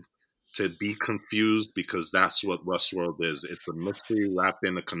prepared to be confused because that's what Westworld is. It's a mystery wrapped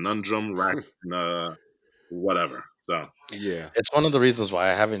in a conundrum, wrapped in a whatever. So Yeah. It's one of the reasons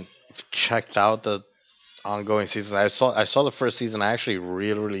why I haven't checked out the ongoing season. I saw the first season. I actually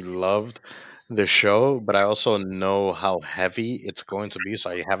really loved the show, but I also know how heavy it's going to be, so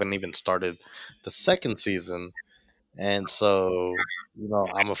I haven't even started the second season. And so,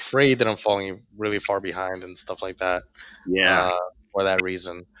 I'm afraid that I'm falling really far behind and stuff like that, yeah, uh, for that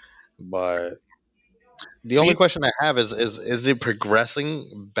reason. But the only see, question I have is it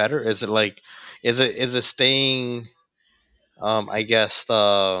progressing better? Is it like, is it staying? I guess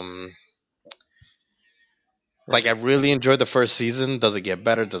like I really enjoyed the first season. Does it get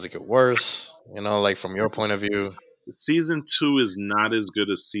better? Does it get worse? Like from your point of view. season two is not as good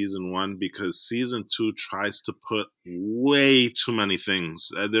as season one because season two tries to put way too many things.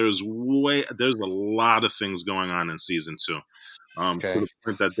 There's a lot of things going on in season two. To Okay. the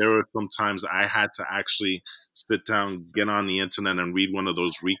point that there were some times I had to actually sit down, get on the internet, and read one of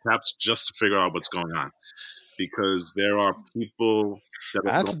those recaps just to figure out what's going on. Because there are people that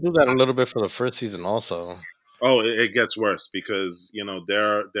I are had going. to do that a little bit for the first season also. Oh, it gets worse because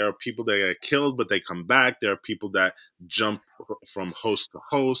there are people that get killed, but they come back. There are people that jump from host to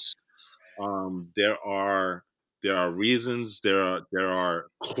host. There are reasons. There are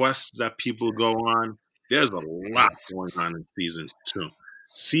quests that people go on. There's a lot going on in season two.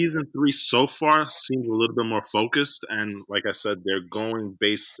 Season three so far seems a little bit more focused, and like I said, they're going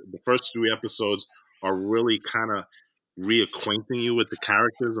based. The first three episodes are really kind of reacquainting you with the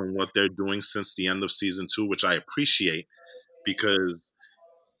characters and what they're doing since the end of season two, which I appreciate because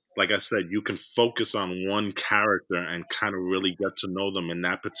like I said, you can focus on one character and kind of really get to know them in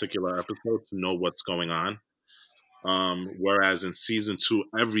that particular episode to know what's going on. Whereas in season two,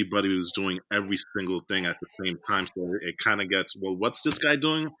 everybody was doing every single thing at the same time, so it kind of gets, well, what's this guy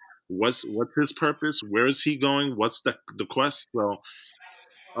doing? What's his purpose? Where is he going? What's the quest? So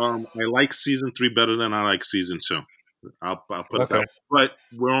I like season three better than I like season two. I'll put it that Okay. way. But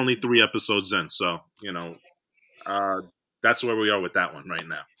we're only three episodes in, so uh, that's where we are with that one right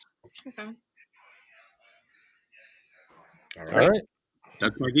now. Okay. All All right. right.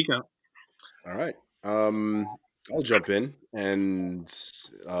 That's my geek out. All right. I'll jump in and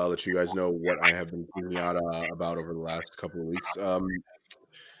let you guys know what I have been thinking out about over the last couple of weeks.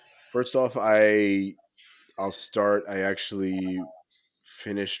 First off, I'll start. I actually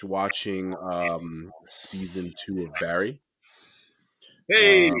finished watching season 2 of Barry.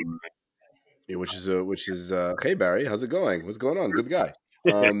 Hey, Um, yeah, which is hey Barry, how's it going? What's going on? Good guy.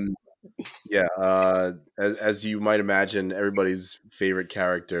 Um, yeah, as you might imagine, everybody's favorite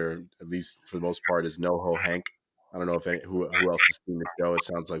character, at least for the most part, is NoHo Hank. I don't know if who else has seen the show. It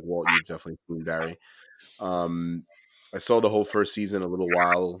sounds like Walt, you've definitely seen Barry. Um, I saw the whole first season a little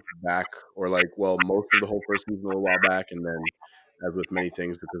while back, or like, well, most of the whole first season a little while back, and then, as with many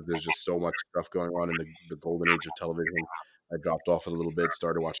things, because there's just so much stuff going on in the golden age of television, I dropped off it a little bit,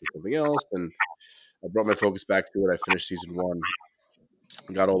 started watching something else, and I brought my focus back to it. I finished season one,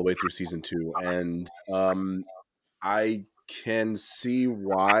 got all the way through season two, and I can see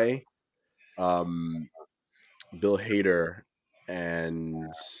why um, Bill Hader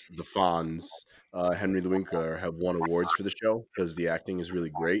and the Fonz, Henry Winkler, have won awards for the show because the acting is really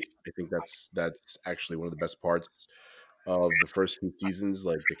great. I think that's actually one of the best parts of the first two seasons.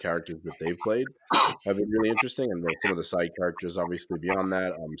 Like the characters that they've played have been really interesting, and some of the side characters, obviously beyond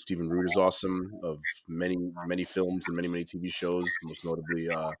that. Stephen Root is awesome of many films and many TV shows, most notably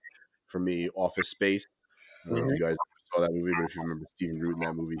for me, Office Space. I don't know if Mhm. you guys saw that movie, but if you remember Stephen Root in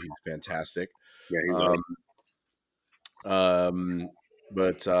that movie, he's fantastic. Yeah, he's Um, um,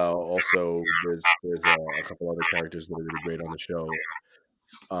 but also there's a couple other characters that are really great on the show.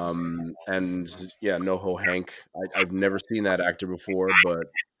 And yeah, NoHo Hank. I've never seen that actor before, but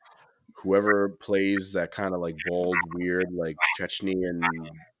whoever plays that kind of like bald, weird, like Chechnyan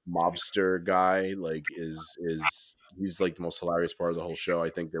mobster guy, like is he's like the most hilarious part of the whole show. I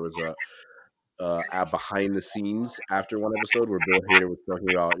think there was a behind the scenes after one episode where Bill Hader was talking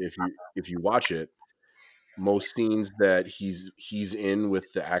about if you watch it, most scenes that he's in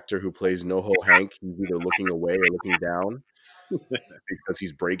with the actor who plays NoHo Hank, he's either looking away or looking down because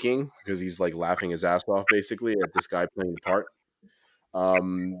he's breaking because he's like laughing his ass off basically at this guy playing the part.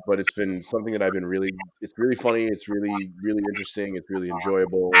 But it's been something that I've been really. It's really funny. It's really interesting. It's really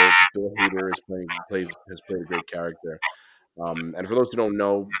enjoyable. Bill Hader is has played a great character. And for those who don't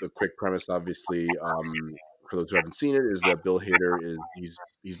know, the quick premise, obviously, for those who haven't seen it, is that Bill Hader is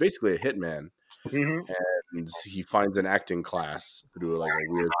he's basically a hitman, Hmm. and he finds an acting class through like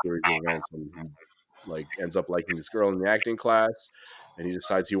a weird series of events, and he like ends up liking this girl in the acting class, and he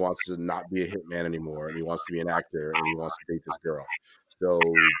decides he wants to not be a hitman anymore, and he wants to be an actor, and he wants to date this girl. So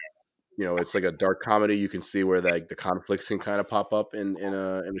it's like a dark comedy. You can see where like the conflicts can kind of pop up in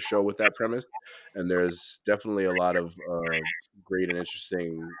a show with that premise, and there's definitely a lot of great and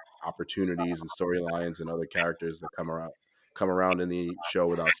interesting opportunities and storylines and other characters that come around in the show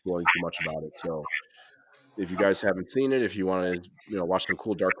without spoiling too much about it. So if you guys haven't seen it, if you want to watch some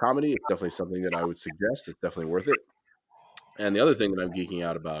cool dark comedy, it's definitely something that I would suggest. It's definitely worth it. And the other thing that I'm geeking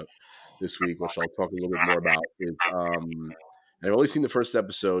out about this week, which I'll talk a little bit more about, is and I've only seen the first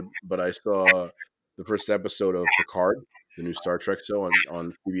episode, but I saw the first episode of Picard, the new Star Trek show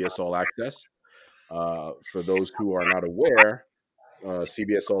on CBS All Access. For those who are not aware,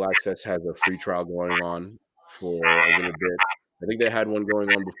 CBS All Access has a free trial going on for a little bit. I think they had one going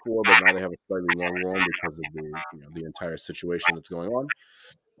on before, but now they have a slightly longer one because of the entire situation that's going on.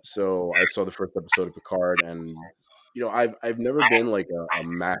 So I saw the first episode of Picard, and I've never been like a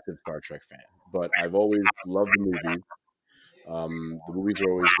massive Star Trek fan, but I've always loved the movies. The movies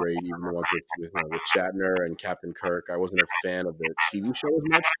are always great, even the ones with Shatner and Captain Kirk. I wasn't a fan of the TV show as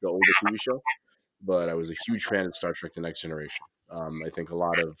much, the older TV show, but I was a huge fan of Star Trek: The Next Generation. I think a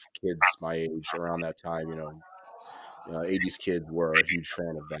lot of kids my age around that time, 80s kids were a huge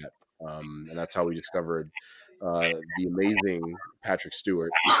fan of that, and that's how we discovered the amazing Patrick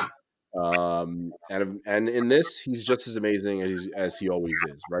Stewart. And in this, he's just as amazing as he always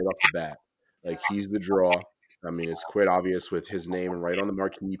is, right off the bat. Like he's the draw. I mean, it's quite obvious with his name right on the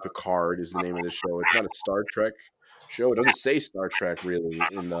marquee. Picard is the name of the show. It's not a Star Trek show. It doesn't say Star Trek really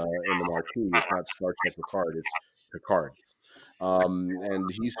in the marquee. It's not Star Trek Picard. It's Picard.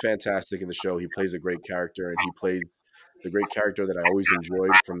 And he's fantastic in the show. He plays a great character, and he plays the great character that I always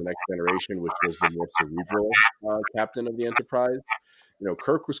enjoyed from the Next Generation, which was the more cerebral captain of the Enterprise.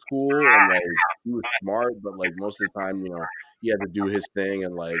 Kirk was cool and like he was smart, but like most of the time, he had to do his thing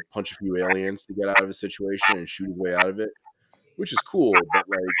and like punch a few aliens to get out of a situation and shoot his way out of it, which is cool. But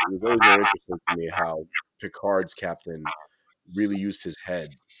like it was always more interesting to me how Picard's captain really used his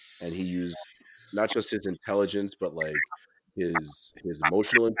head, and he used not just his intelligence, but like his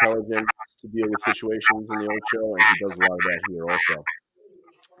emotional intelligence to deal with situations in the old show, and he does a lot of that here also.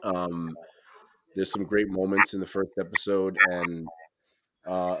 Um, there's some great moments in the first episode, and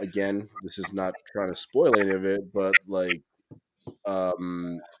again, this is not trying to spoil any of it, but like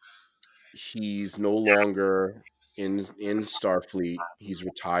um, he's no longer in Starfleet. He's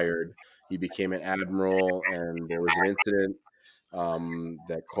retired. He became an admiral, and there was an incident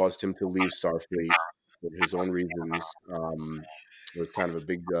that caused him to leave Starfleet for his own reasons. It was kind of a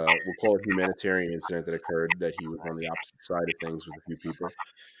big, we'll call it humanitarian incident that occurred, that he was on the opposite side of things with a few people.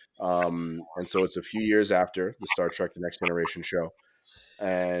 And so it's a few years after the Star Trek: The Next Generation show,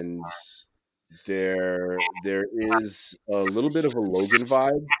 and there is a little bit of a Logan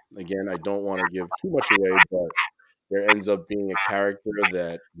vibe. Again, I don't want to give too much away, but there ends up being a character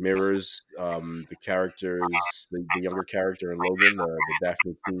that mirrors the younger character in Logan, the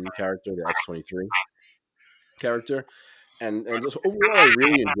Daphne Keene character, the X-23 character, and just overall, I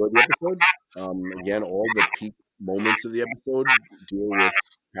really enjoyed the episode. Again, all the peak moments of the episode deal with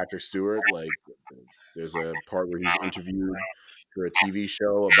Patrick Stewart. Like, there's a part where he's interviewed for a TV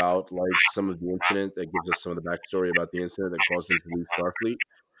show about like some of the incident that gives us some of the backstory about the incident that caused him to leave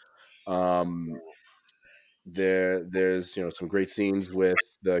Starfleet. Um, there's some great scenes with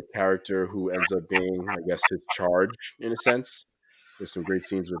the character who ends up being, I guess, his charge in a sense. There's some great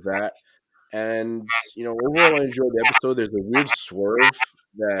scenes with that, and overall, I enjoyed the episode. There's a weird swerve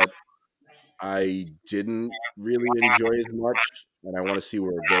that I didn't really enjoy as much, and I want to see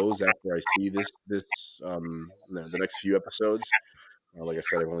where it goes after I see the next few episodes. Like I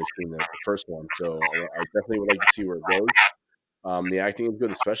said, I've only seen the first one, so I definitely would like to see where it goes. The acting is good.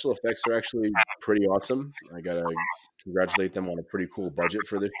 The special effects are actually pretty awesome. I gotta congratulate them on a pretty cool budget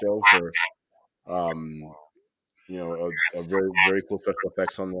for this show. For um, a very very cool special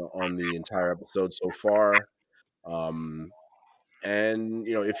effects on the entire episode so far. Um, and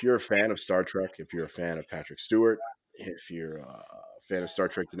if you're a fan of Star Trek, if you're a fan of Patrick Stewart, if you're a fan of Star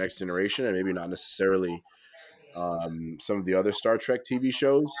Trek: The Next Generation, and maybe not necessarily some of the other Star Trek TV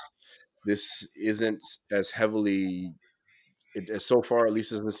shows, this isn't as heavily so far at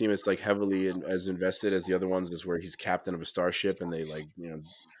least doesn't seem it's like heavily as invested as the other ones. Is where he's captain of a starship and they like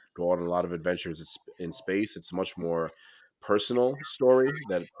go on a lot of adventures in space. It's a much more personal story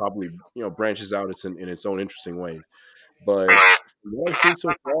that probably branches out in its own interesting ways. But from what I've seen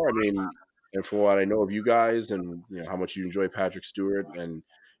so far, I mean, and from what I know of you guys, and how much you enjoy Patrick Stewart, and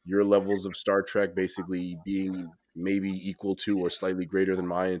your levels of Star Trek basically being maybe equal to or slightly greater than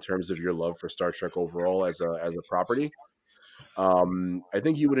mine in terms of your love for Star Trek overall as a property, I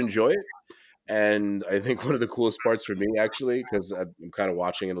think you would enjoy it. And I think one of the coolest parts for me, actually, because I'm kind of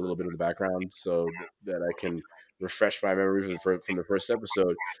watching it a little bit in the background, so that I can refresh my memory from the first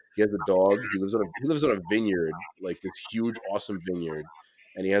episode. He has a dog. He lives on a vineyard, like this huge, awesome vineyard,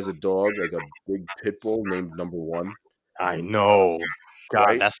 and he has a dog, like a big pit bull named Number One. I know. God,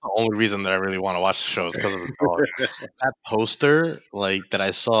 Right? that's the only reason that I really want to watch the show is because of the dog. That poster, like that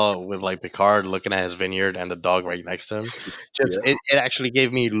I saw with like Picard looking at his vineyard and the dog right next to him, just Yeah, it actually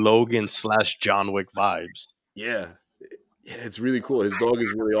gave me Logan / John Wick vibes. yeah, yeah. It's really cool. His dog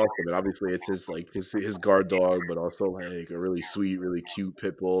is really awesome, and obviously it's his guard dog, but also like a really sweet, really cute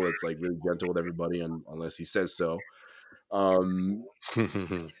pit bull that's like really gentle with everybody, unless he says so. Um,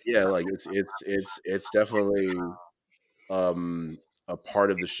 yeah, like it's definitely um a part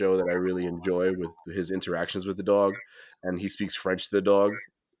of the show that I really enjoy with his interactions with the dog, and he speaks French to the dog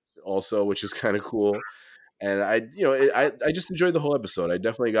also, which is kind of cool. And I just enjoyed the whole episode. I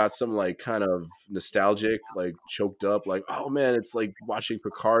definitely got some like kind of nostalgic, like choked up, like oh man, it's like watching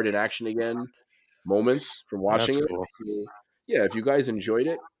Picard in action again moments from watching That's it. cool. So, yeah, if you guys enjoyed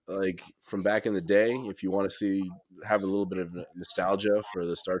it, like from back in the day, if you want to have a little bit of nostalgia for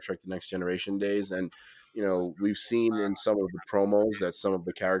the Star Trek: The Next Generation days, and we've seen in some of the promos that some of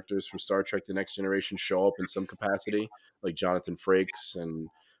the characters from Star Trek: The Next Generation show up in some capacity, like Jonathan Frakes and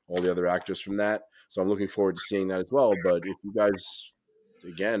all the other actors from that. So I'm looking forward to seeing that as well. But if you guys,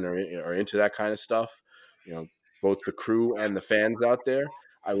 again, are into that kind of stuff, you know, both the crew and the fans out there,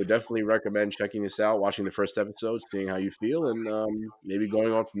 I would definitely recommend checking this out, watching the first episode, seeing how you feel, and maybe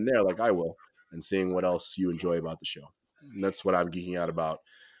going on from there, like I will, and seeing what else you enjoy about the show. And that's what I'm geeking out about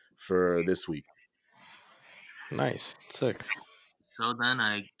for this week. Nice. Sick. So then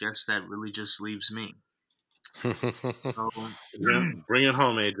I guess that really just leaves me. So, Bring it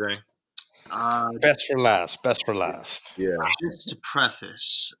home, AJ. Best for last. Best for last. Yeah. just to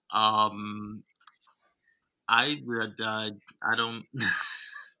preface, I I don't.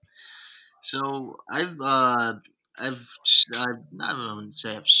 So I've not going to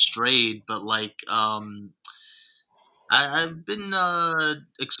say I've strayed, but like I've been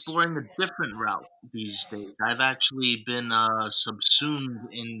exploring a different route these days. I've actually been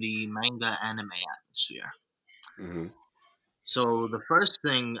subsumed in the manga anime atmosphere. Mm-hmm. So the first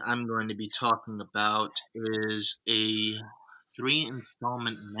thing I'm going to be talking about is a 3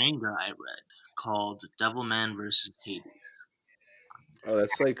 installment manga I read called Devilman vs. Hades. Oh,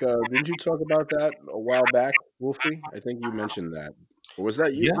 that's like, didn't you talk about that a while back, Wolfie? I think you mentioned that. Or was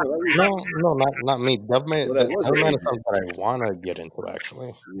that you? Yeah. No, that was, No, not me. well, that was Devilman is AJ. something that I want to get into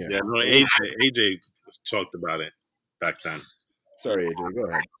actually. Yeah. Yeah, no, It was, AJ talked about it back then. Yeah. sorry, AJ, go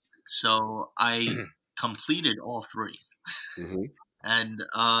ahead. So I completed all 3. Mm-hmm. And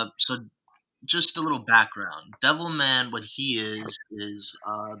so just a little background. Devilman, what he is he's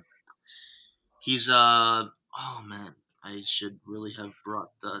oh man, I should really have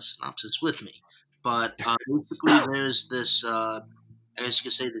brought the synopsis with me. But basically, there's this I guess you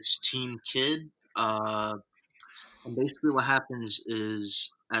could say this teen kid. And basically, what happens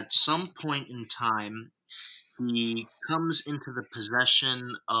is at some point in time, he comes into the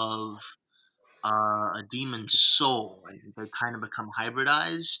possession of a demon's soul, and they kind of become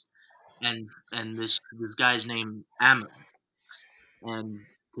hybridized. And this guy's named Ammon, and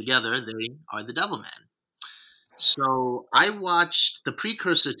together they are the Devilman. So I watched the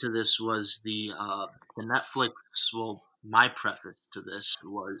precursor to this was the Netflix. Well, my preface to this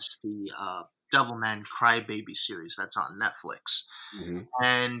was the Devilman Crybaby series that's on Netflix. Mm-hmm.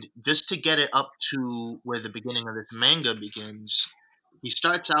 And just to get it up to where the beginning of this manga begins, he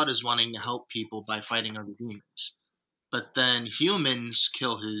starts out as wanting to help people by fighting other demons, but then humans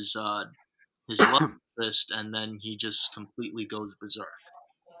kill his love interest, and then he just completely goes berserk.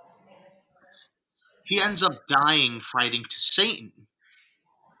 He ends up dying fighting to Satan,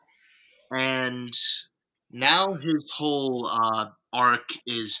 and now his whole arc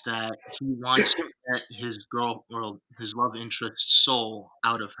is that he wants to get his girl or his love interest's soul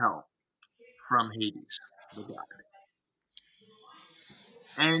out of hell from Hades, the god.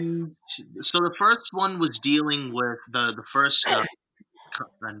 And so the first one was dealing with the first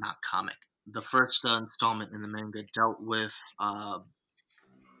not comic, the first installment in the manga dealt with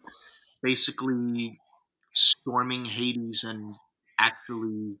basically storming Hades and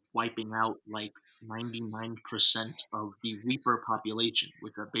actually wiping out like 99% of the Reaper population,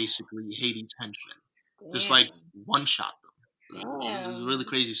 which are basically Hades henchmen. Just like one shot them. It was really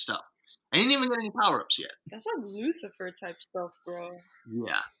crazy stuff. I didn't even get any power ups yet. That's like Lucifer type stuff, bro.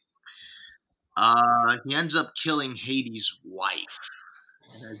 Yeah. He ends up killing Hades' wife,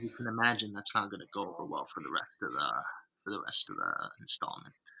 and as you can imagine, that's not going to go over well for the rest of the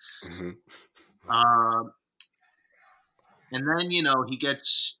installment. Mm-hmm. And then, he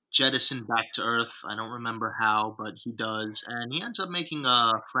gets jettisoned back to Earth. I don't remember how, but he does. And he ends up making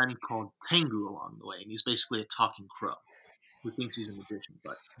a friend called Tengu along the way. And he's basically a talking crow who thinks he's a magician,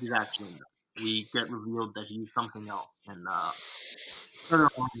 but he's actually not. We get revealed that he's something else. And further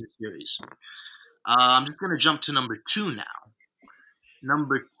on in the series. I'm just going to jump to number 2 now.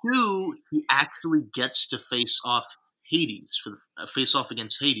 Number 2, he actually gets to face off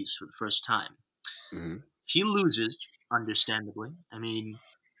against Hades for the first time. Mm-hmm. He loses, understandably. I mean,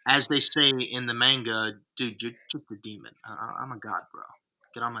 as they say in the manga, dude, you're just a demon. I'm a god, bro.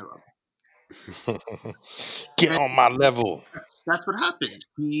 Get on my level. Get on my level. That's what happened.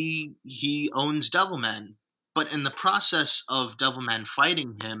 He owns Devilman, but in the process of Devilman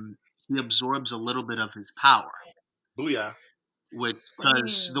fighting him, he absorbs a little bit of his power. Booyah.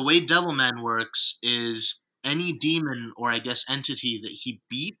 Because the way Devilman works is any demon or I guess entity that he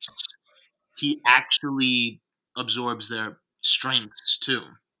beats, he actually absorbs their strengths too.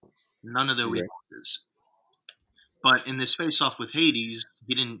 None of their weaknesses. But in this face-off with Hades,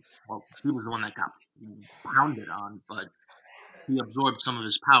 he was the one that got pounded on, but he absorbed some of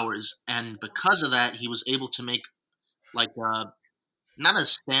his powers, and because of that, he was able to make like not a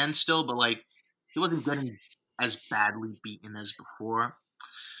standstill, but like he wasn't getting as badly beaten as before.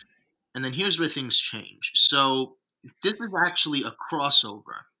 And then here's where things change. So this is actually a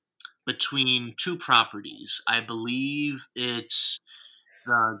crossover between 2 properties. I believe it's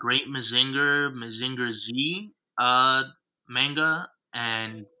the Great Mazinger Z manga,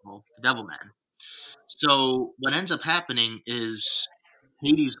 and Devilman. So what ends up happening is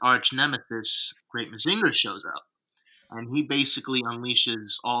Hades' arch nemesis, Great Mazinger, shows up, and he basically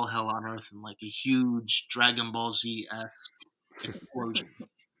unleashes all hell on Earth in like a huge Dragon Ball Z-esque explosion.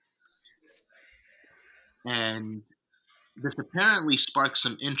 And this apparently sparks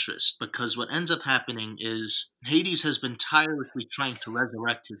some interest because what ends up happening is Hades has been tirelessly trying to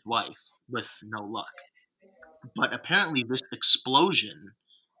resurrect his wife with no luck. But apparently there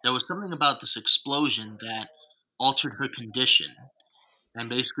was something about this explosion that altered her condition. And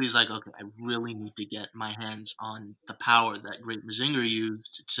basically he's like, okay, I really need to get my hands on the power that Great Mazinger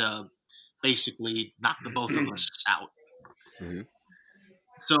used to basically knock the both of us out. Mm-hmm.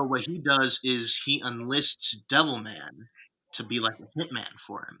 So what he does is he enlists Devilman to be like a hitman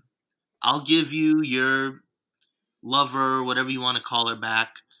for him. I'll give you your lover, whatever you want to call her, back,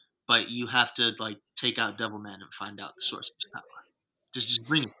 but you have to like take out Devilman and find out the source of his power. Just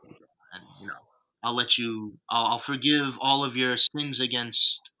bring it to me, and I'll forgive all of your sins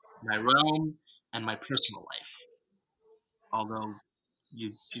against my realm and my personal life. Although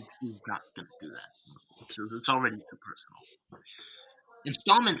you're not going to do that. It's already too personal.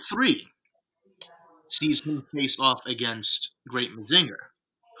 Installment 3 sees him face off against Great Mazinger,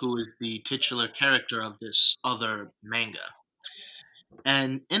 who is the titular character of this other manga.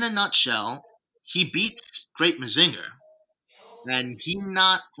 And in a nutshell, he beats Great Mazinger, and he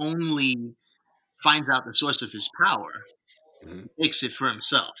not only finds out the source of his power, Mm-hmm. he takes it for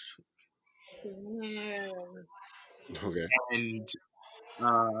himself. Okay. And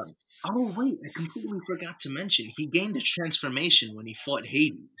oh wait, I completely forgot to mention he gained a transformation when he fought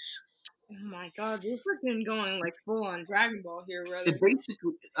Hades. Oh my god, we're freaking going like full on Dragon Ball here, brother. It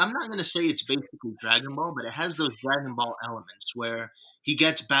basically, I'm not gonna say it's basically Dragon Ball, but it has those Dragon Ball elements where he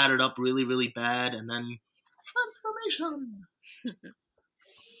gets battered up really, really bad, and then transformation.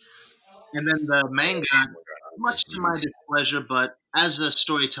 And then the manga, much to my displeasure, but as a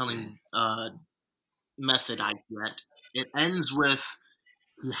storytelling method I get, it ends with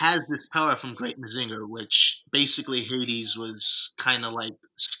he has this power from Great Mazinger, which basically Hades was kind of like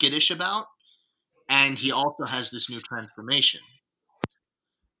skittish about, and he also has this new transformation.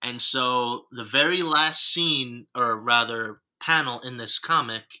 And so the very last scene, or rather panel in this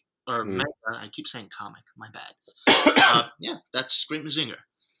comic, or manga, I keep saying comic, my bad. Yeah, that's Great Mazinger.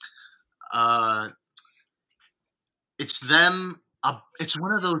 It's them. It's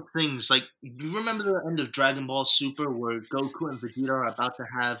one of those things, like, you remember the end of Dragon Ball Super where Goku and Vegeta are about to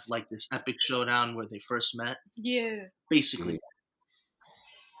have like this epic showdown where they first met? Yeah. Basically.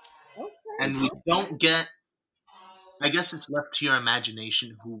 Okay. and we don't get. I guess it's left to your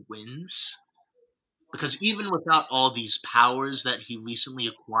imagination who wins, because even without all these powers that he recently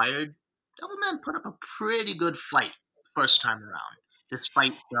acquired, Devilman put up a pretty good fight first time around,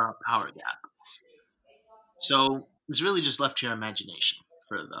 despite the power gap. So it's really just left to your imagination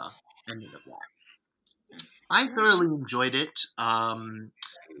for the ending of that. I thoroughly enjoyed it. I'm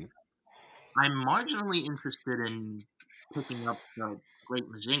marginally interested in picking up the Great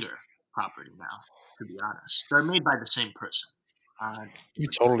Mazinger property now, to be honest. They're made by the same person. Uh, You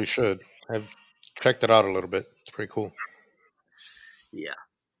totally should. I've checked it out a little bit. It's pretty cool. yeah.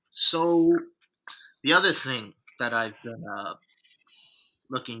 So the other thing that I've been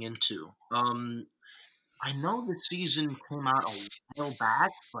looking into, I know the season came out a while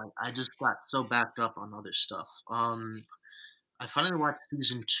back, but I just got so backed up on other stuff. I finally watched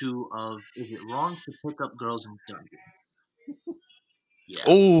season 2 of Is It Wrong to Pick Up Girls in Dungeon?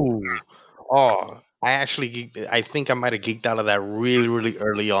 Yeah. Ooh, oh, I think I might have geeked out of that really, really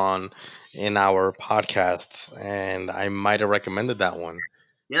early on in our podcasts, and I might have recommended that one.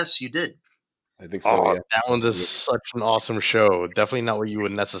 Yes, you did. I think so. Oh, Yeah. that one's just such an awesome show. Definitely not what you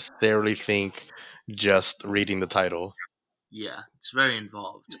would necessarily think just reading the title. Yeah, it's very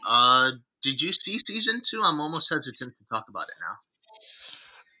involved. Did you see season 2? I'm almost hesitant to talk about it now.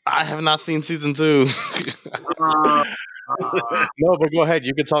 I have not seen season 2. Uh, No, but go ahead.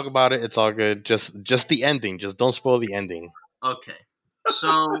 You can talk about it. It's all good. Just the ending. Just don't spoil the ending. okay.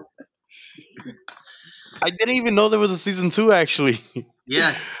 So, I didn't even know there was a season 2 actually.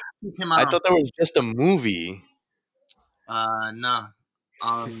 yeah, it came I out thought there was just a movie. no.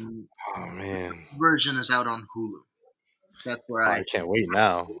 Oh man. Version is out on Hulu. That's where Oh, I can't wait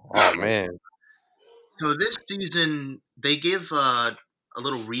now. Oh man. So this season they give a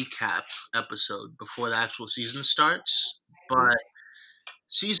little recap episode before the actual season starts, but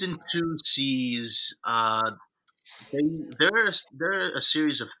season 2 sees they're a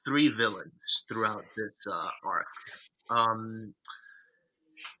series of 3 villains throughout this arc.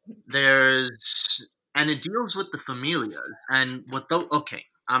 There's and it deals with the familias and what though. Okay,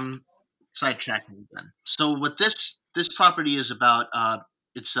 I'm sidetracking again. So what this property is about?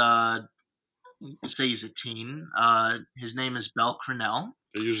 It's say he's a teen. His name is Bel Crenell.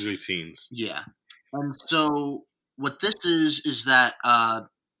 They're usually teens. Yeah, and so what this is that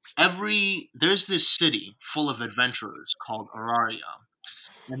there's this city full of adventurers called Araria,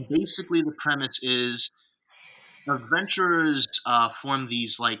 and basically the premise is adventurers form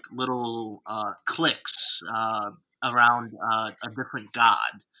these like little cliques around a different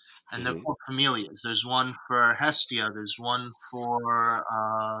god, and they're called familias. There's one for Hestia. There's one for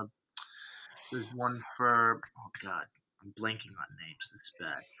oh god, I'm blanking on names. This is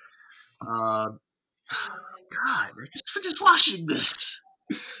bad. God, I just finished watching this.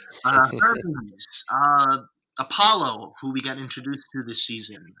 Hermes, Apollo, who we got introduced to this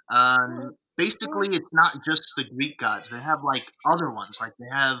season. Basically, it's not just the Greek gods. They have like other ones. Like they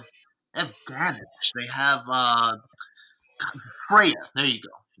have Ganesh. They have Freya. There you go,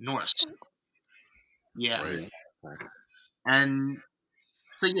 Norse. Yeah, Right. and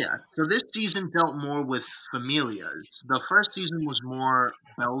so this season dealt more with familias. The first season was more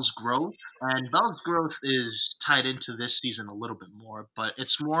Belle's growth, and Belle's growth is tied into this season a little bit more, but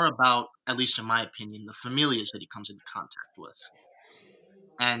it's more about, at least in my opinion, the familias that he comes into contact with.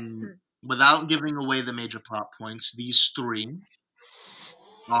 And without giving away the major plot points, these 3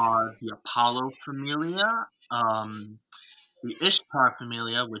 are the Apollo familia, the Ishtar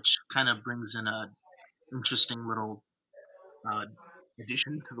familia, which kind of brings in a interesting little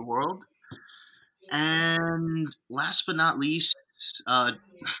addition to the world. And last but not least, it's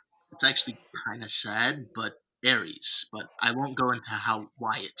actually kind of sad, but Aries. But I won't go into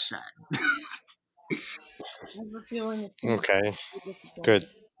why it's sad. I have a feeling it's Okay. Good.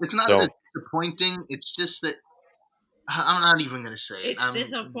 It's not So- that it's disappointing. It's just that I'm not even gonna say it. It's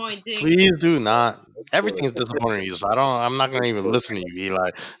disappointing. Please do not. Everything's disappointing you, so I'm not gonna even listen to you,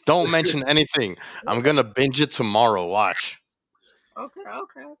 Eli. Don't mention anything. I'm gonna binge it tomorrow. Watch. Okay.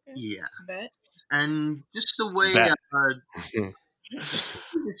 Yeah, Bet. and just the way Bet.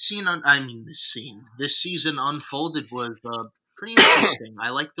 this season unfolded was pretty interesting. I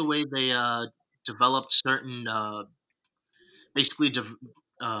like the way they developed certain, basically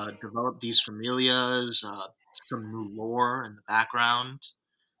developed these familias, some new lore in the background.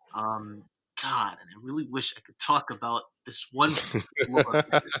 God, and I really wish I could talk about this one lore.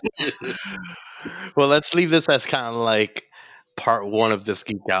 Well, let's leave this as kind of like part 1 of this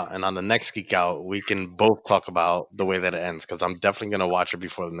geek out, and on the next geek out, we can both talk about the way that it ends because I'm definitely gonna watch it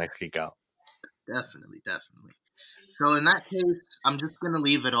before the next geek out. Definitely. So in that case, I'm just gonna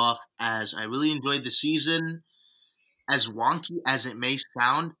leave it off as I really enjoyed the season. As wonky as it may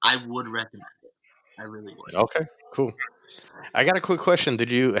sound, I would recommend it. I really would. Okay, cool. I got a quick question.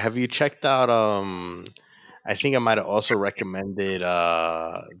 Have you checked out I think I might have also recommended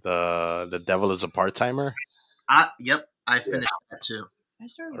the Devil is a Part Timer. Yep, I Yeah. finished that too. I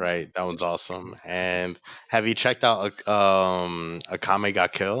started with Right, that one's awesome. And have you checked out a Kame Ga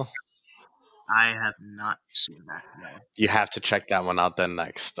Kill? I have not seen that. No. You have to check that one out then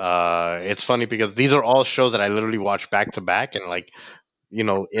next. It's funny because these are all shows that I literally watch back to back, and like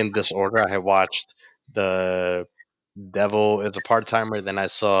in this order. I had watched the Devil is a Part Timer, then I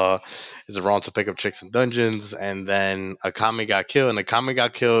saw Is It Wrong to Pick Up Chicks in Dungeons, and then Akame Got Kill. And Akame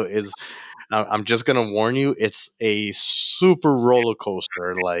Got Kill is, I'm just gonna warn you, it's a super roller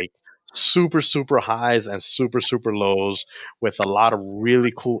coaster, like super super highs and super super lows, with a lot of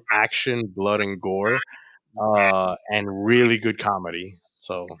really cool action, blood and gore, and really good comedy.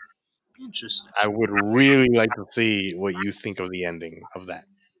 So Interesting. I would really like to see what you think of the ending of that.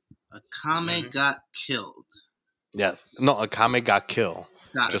 Akame Mhm. got killed. Yes. No, Akame Got Kill.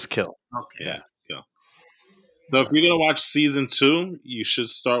 Got it. Just kill. Okay. Yeah. So if you're gonna watch season 2, you should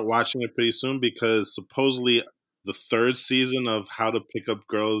start watching it pretty soon because supposedly the third season of How to Pick Up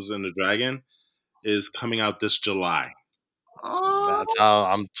Girls in the Dragon is coming out this July. Oh, That's how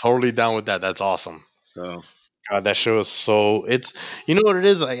I'm totally down with that. That's awesome. So God, that show is so it's you know what it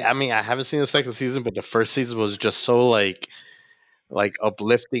is? Like I mean, I haven't seen the second season, but the first season was just so like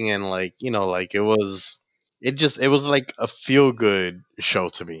uplifting and like, like it was like a feel good show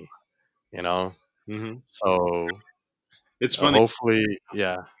to me, you know? mhm. So It's funny. hopefully,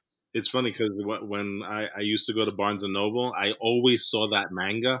 yeah. It's funny because when I used to go to Barnes and Noble, I always saw that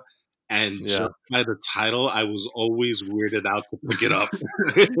manga, and Yeah. just by the title, I was always weirded out to pick it up.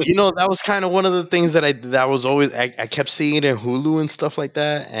 That was kind of one of the things that was always I kept seeing it in Hulu and stuff like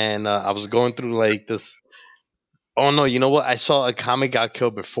that, and I was going through like this. Oh no, you know what? I saw a comic got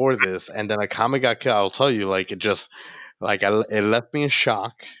killed before this, and then a comic got killed. I'll tell you, like it just like it left me in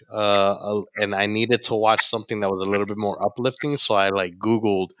shock, and I needed to watch something that was a little bit more uplifting. So I like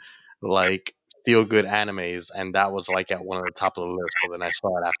Googled like feel good animes, and that was like at one of the top of the list. So then I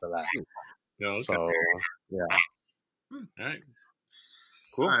saw it after that. Yeah, okay. So yeah, All right.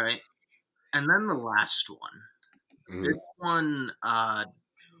 Cool. all right. And then the last one. Mhm. This one, I'm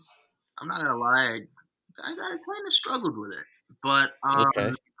not gonna lie, I kind of struggled with it, but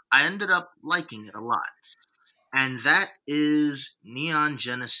okay. I ended up liking it a lot, and that is Neon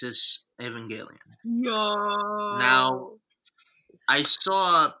Genesis Evangelion. Yo. Now, I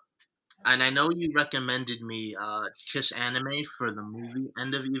saw, and I know you recommended me Kiss Anime for the movie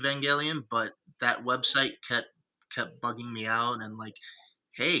End of Evangelion, but that website kept bugging me out and like,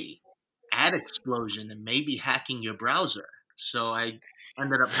 hey, ad explosion and maybe hacking your browser. So I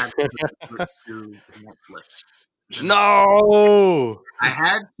ended up having to switch to Netflix. No, I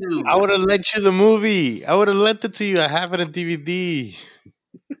had to. I would have lent you the movie. I would have lent it to you. I have it on DVD.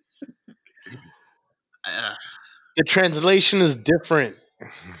 Uh, The translation is different.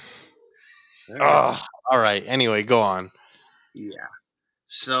 All right. All right. Anyway, go on. yeah.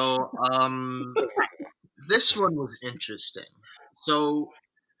 So this one was interesting. So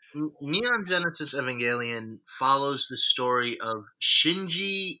Neon Genesis Evangelion follows the story of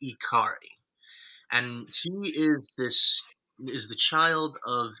Shinji Ikari, and he is the child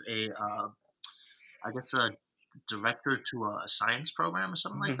of I guess a director to a science program or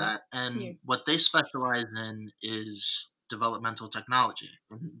something like that. And Yeah. what they specialize in is developmental technology,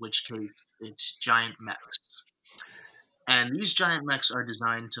 in which case it's giant mechs. And these giant mechs are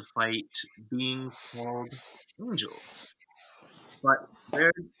designed to fight beings called angels. But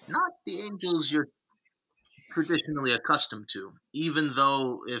they're not the angels you're traditionally accustomed to, even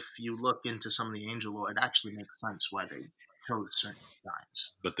though if you look into some of the angel lore, it actually makes sense why they chose certain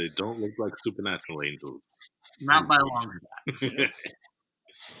designs. But they don't look like supernatural angels. Not by a long shot.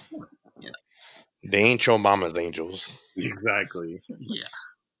 They ain't your mama's angels. Exactly. Yeah.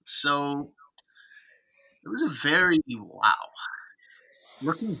 So it was a very wow.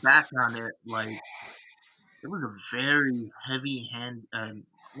 Looking back on it, like it was a very heavy hand.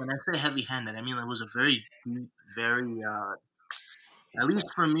 When I say heavy-handed, I mean it was a very deep, very at least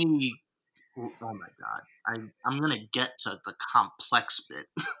for me. Oh my god, I'm gonna get to the complex bit,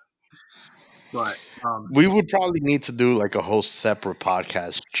 but We would probably need to do like a whole separate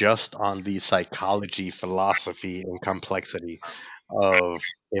podcast just on the psychology, philosophy, and complexity of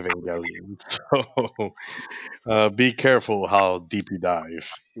Evangelion. So be careful how deep you dive.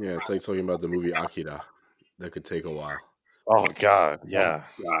 Yeah, it's like talking about the movie Akira. That could take a while. Oh God, yeah.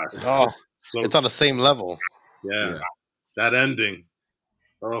 Gosh. Oh, So it's on the same level. Yeah, Yeah, that ending.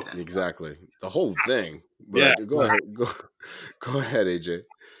 Oh, exactly. The whole thing. yeah. But go ahead. Go go ahead, AJ.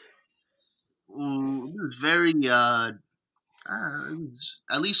 Ooh, it was very it was,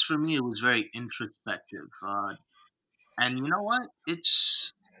 at least for me, it was very introspective. And you know what?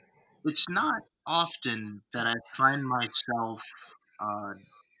 It's not often that I find myself. Uh,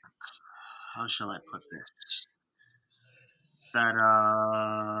 how shall I put this? That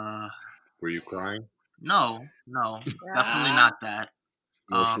Were you crying? no, no, definitely Yeah. not that.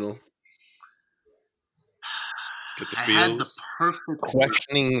 Um, Emotional. Get the I had the feels? perfect word.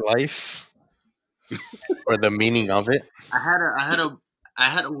 Questioning life or the meaning of it. I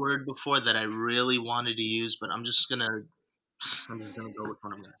had a word before that I really wanted to use, but I'm just gonna go with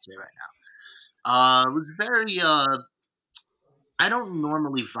what I'm gonna say right now. It was very I don't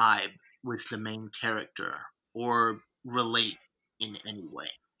normally vibe with the main character or relate in any way.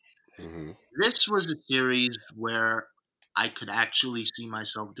 Hmm. This was a series where I could actually see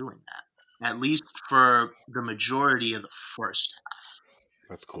myself doing that, at least for the majority of the first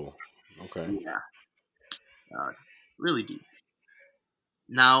That's cool. Okay. half. Yeah, uh, really deep.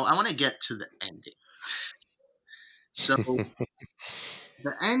 Now I want to get to the ending. So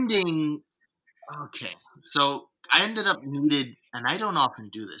the ending, okay. So I ended up needed, and I don't often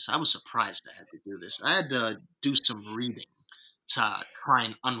do this. I was surprised I had to do this. I had to do some reading to try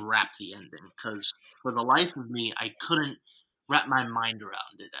and unwrap the ending because for the life of me, I couldn't wrap my mind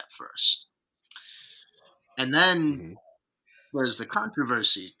around it at first. And then Hmm. there's the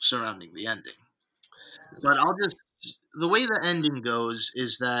controversy surrounding the ending. But the way the ending goes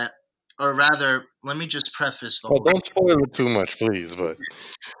is that, or rather, let me just preface the Well, whole. don't spoil it too much, please. But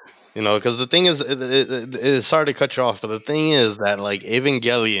because the thing is, it's sorry to cut you off, but the thing is that like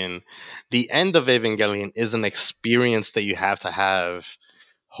Evangelion, the end of Evangelion is an experience that you have to have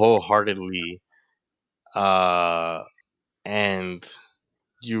wholeheartedly, uh, and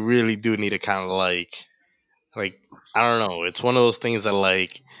you really do need to kind of like I don't know. It's one of those things that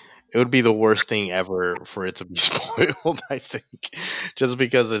like it would be the worst thing ever for it to be spoiled. I think, just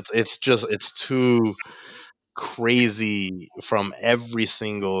because it's too crazy from every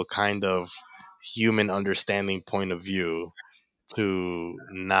single kind of human understanding point of view to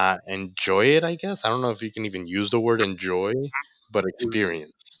not enjoy it. I guess I don't know if you can even use the word enjoy, but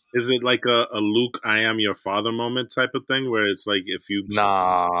experience. Is it like a Luke, I am your father moment type of thing where it's like if you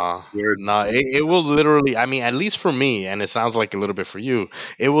Nah, were nah. It will literally. I mean, at least for me, and it sounds like a little bit for you.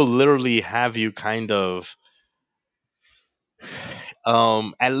 It will literally have you kind of,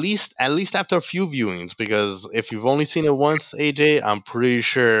 at least after a few viewings, because if you've only seen it once, AJ, I'm pretty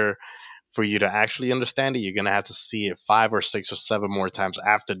sure for you to actually understand it, you're gonna have to see it 5 or 6 or 7 more times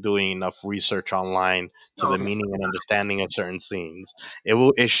after doing enough research online to the No, meaning and understanding of certain scenes.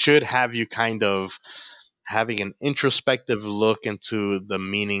 It should have you kind of having an introspective look into the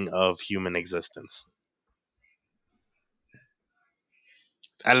meaning of human existence.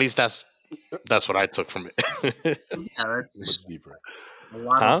 At least that's what I took from it. yeah, Much that's deeper. a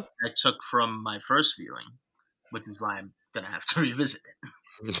lot of Huh? what I took from my first viewing, which is why I'm gonna have to revisit it.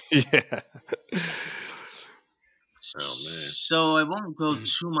 Yeah. oh man. So I won't go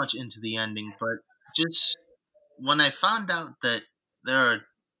too much into the ending, but just when I found out that there are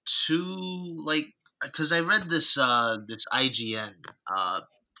two, like, because I read this IGN.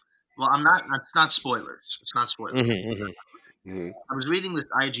 Well, I'm not. It's not spoilers. It's not spoilers. Hmm. Hmm. I was reading this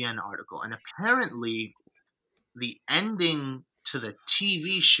IGN article, and apparently the ending to the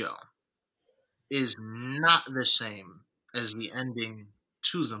TV show is not the same as the ending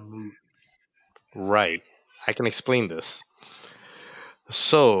to the movie. Right. I can explain this.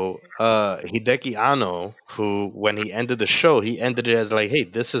 So, Hideki Anno, who, when he ended the show, he ended it as like, "Hey,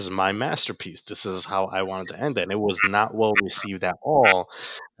 this is my masterpiece. This is how I wanted to end it." And it was not well received at all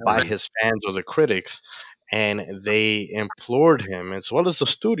I by read, his fans or the critics, and they implored him, as well as the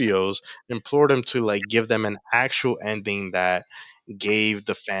studios, implored him to like give them an actual ending that gave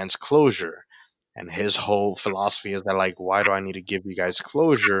the fans closure. And his whole philosophy is that like, why do I need to give you guys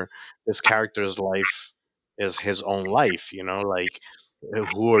closure? This character's life is his own life, like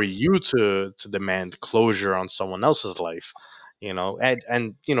who are you to demand closure on someone else's life? And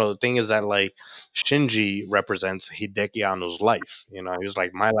the thing is that like Shinji represents Hideki Anno's life. He was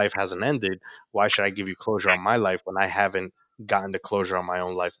like, my life hasn't ended. Why should I give you closure on my life when I haven't gotten the closure on my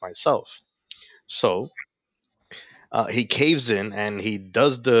own life myself? So he caves in and he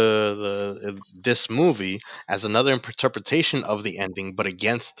does this movie as another interpretation of the ending, but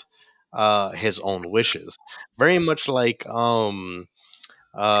against his own wishes. Very much like uh,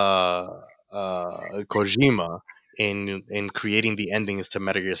 Kojima. in creating the endings to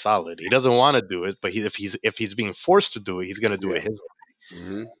Metal Gear Solid. He doesn't want to do it, but if he's being forced to do it, he's gonna do it Yeah. his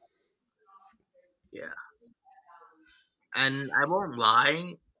Hmm. Yeah, and I won't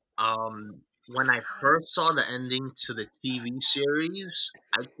lie. When I first saw the ending to the TV series,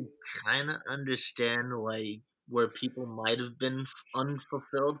 I could kind of understand like where people might have been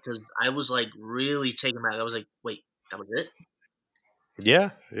unfulfilled because I was like really taken back. I was like, wait, that was it. way.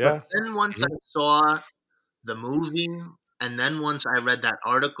 Yeah, But yeah. then once I Mhm. saw the movie, and then once I read that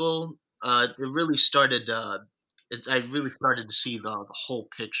article, it really started. I really started to see the whole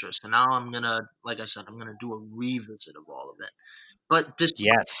picture. So now I'm gonna, like I said, I'm gonna do a revisit of all of it. But this,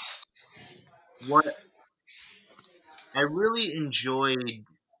 Yes. what I really enjoyed,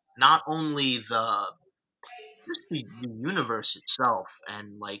 not only the universe itself,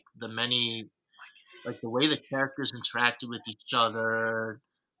 and like the many, like the way the characters interacted with each other,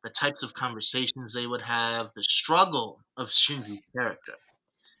 the types of conversations they would have, the struggle of Shinji's character,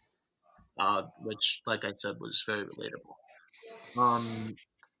 which, like I said, was very relatable. Um,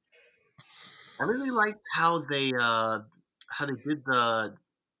 I really liked how they did the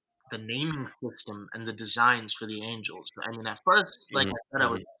naming system and the designs for the angels. I mean, at first, like Mhm, I said,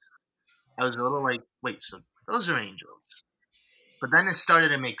 mhm. I was a little like, wait, so those are angels. But then it started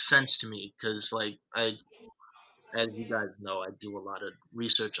to make sense to me because, like, as you guys know, I do a lot of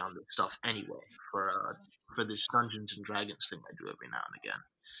research on this stuff anyway for this Dungeons and Dragons thing I do every now and again.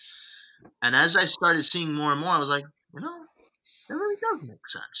 And as I started seeing more and more, I was like, it really does make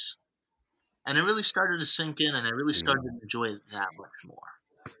sense. And it really started to sink in, and I really started to enjoy it that much more.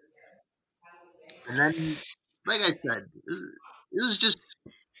 And then, like I said, it was just,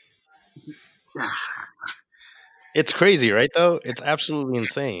 It's crazy, right? Though it's absolutely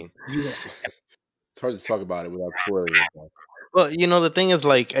insane. yeah, It's hard to talk about it without spoiling it, though. Well, the thing is,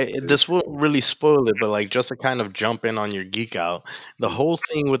 like, this won't really spoil it, but like, just to kind of jump in on your geek out, the Mm. whole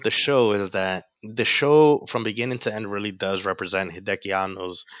thing with the show is that the show, from beginning to end, really does represent Hideki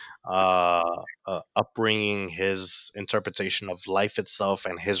Anno's upbringing, his interpretation of life itself,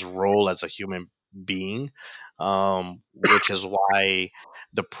 and his role as a human being, which is why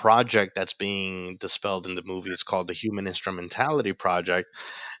the project that's being dispelled in the movie is called the Human Instrumentality Project.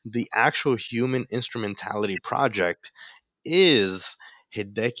 The actual Human Instrumentality Project is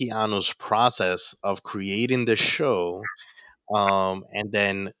Hideki Anno's process of creating the show, and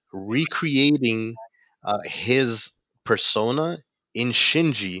then recreating his persona in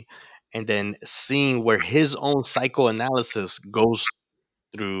Shinji, and then seeing where his own psychoanalysis goes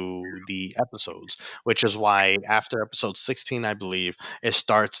through the episodes, which is why after episode 16, I believe, it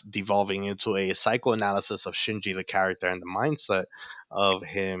starts devolving into a psychoanalysis of Shinji, the character, and the mindset of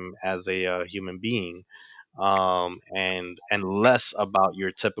him as a human being, and less about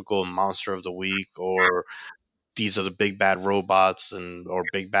your typical monster of the week, or these are the big bad robots and or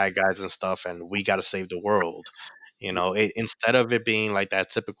big bad guys and stuff, and we got to save the world. Instead of it being like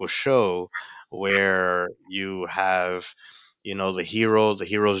that typical show where you have, the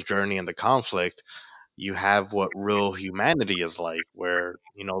hero's journey and the conflict. You have what real humanity is like, where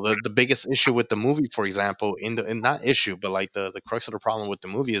the biggest issue with the movie, for example, in not issue, but like the crux of the problem with the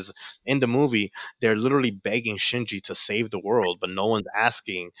movie is, in the movie they're literally begging Shinji to save the world, but no one's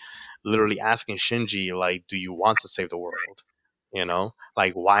literally asking Shinji, like, do you want to save the world?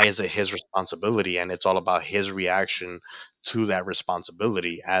 Like, why is it his responsibility? And it's all about his reaction to that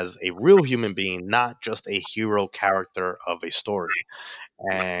responsibility as a real human being, not just a hero character of a story.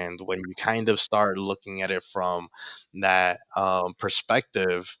 And when you kind of start looking at it from that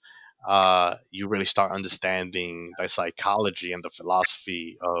perspective, you really start understanding the psychology and the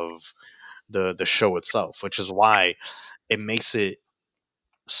philosophy of the show itself, which is why it makes it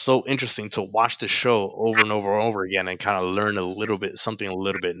so interesting to watch the show over and over and over again and kind of learn a little bit something a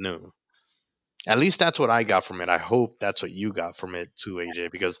little bit new. At least that's what I got from it. I hope that's what you got from it too, AJ,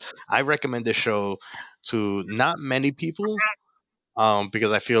 because I recommend this show to not many people,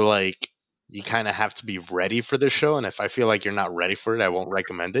 because I feel like you kind of have to be ready for this show, and if I feel like you're not ready for it, I won't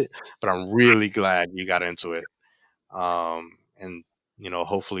recommend it. But I'm really glad you got into it, and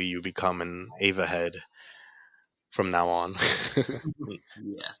hopefully you become an Ava head from now on.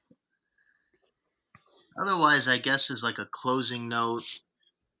 yeah. Otherwise, I guess as like a closing note,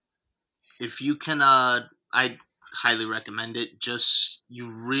 if you can, I highly recommend it. Just you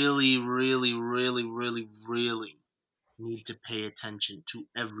really, really, really, really, really need to pay attention to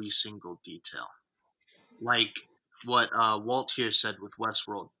every single detail. Like what Walt here said with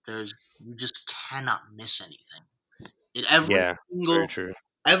Westworld, you just cannot miss anything. In Yeah, very true.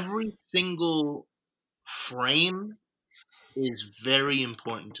 every single frame is very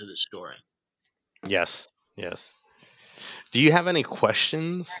important to the story. Yes, yes. Do you have any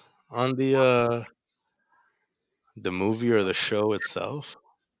questions on the movie or the show itself?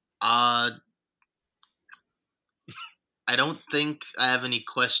 Uh, I don't think I have any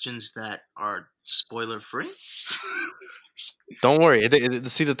questions that are spoiler free. Don't worry.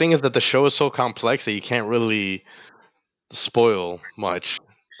 See, the thing is that the show is so complex that you can't really spoil much.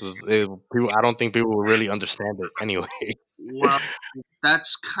 'Cause I don't think people will really understand it anyway. Well,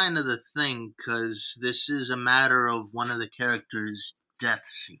 that's kind of the thing, because this is a matter of one of the characters' death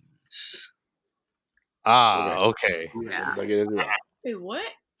scenes. Ah, Okay, okay. Yeah. let's get into that. Wait,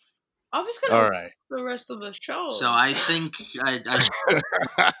 what? I was gonna All watch right. the rest of the show. So I think I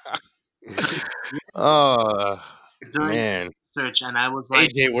Oh during man, research, and I was like,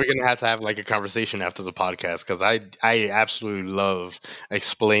 AJ, we're gonna have to have like a conversation after the podcast because I absolutely love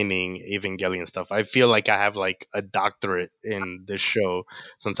explaining Evangelion stuff. I feel like I have like a doctorate in this show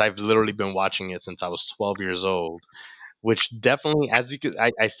since I've literally been watching it since I was 12 years old. Which definitely, as you could,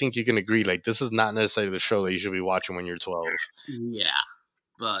 I think you can agree, like this is not necessarily the show that you should be watching when you're 12. yeah,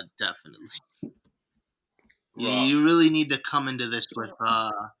 but definitely, Raw. you really need to come into this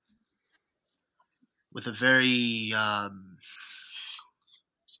with a very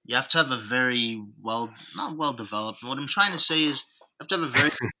you have to have a very not well developed. What I'm trying to say is you have to have a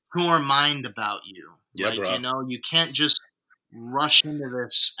very pure mind about you. Yeah, Like, bro. you can't just rush into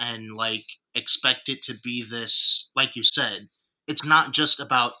this and like expect it to be this. Like you said, it's not just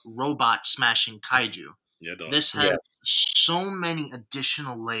about robots smashing kaiju. Yeah, dog. This has Yeah. so many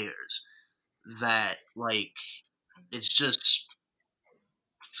additional layers that like it's just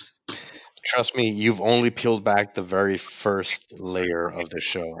Trust me, you've only peeled back the very first layer of the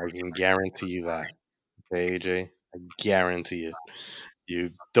show. I can guarantee you that. Okay, AJ? I guarantee it.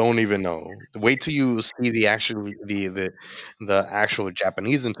 You don't even know. Wait till you see the actual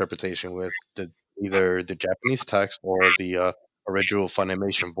Japanese interpretation with either the Japanese text or the original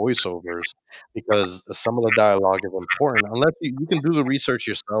Funimation voiceovers, because some of the dialogue is important. Unless you can do the research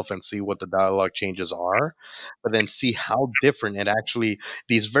yourself and see what the dialogue changes are, but then see how different it actually.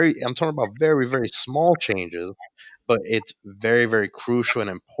 These very I'm talking about very very small changes, but it's very very crucial and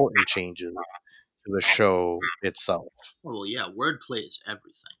important changes to the show itself. well, yeah, wordplay is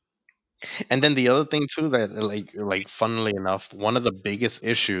everything. And then the other thing too that funnily enough, one of the biggest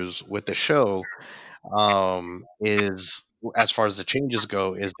issues with the show is as far as the changes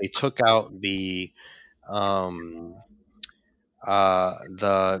go is they took out um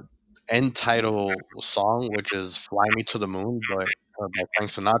the end title song, which is "Fly Me to the Moon," but by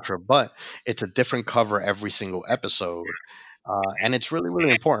Frank Sinatra. But it's a different cover every single episode, and it's really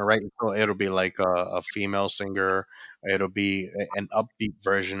really important, right? So it'll be like a female singer, it'll be an upbeat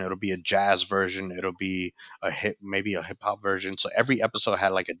version, it'll be a jazz version, it'll be maybe a hip hop version. So every episode had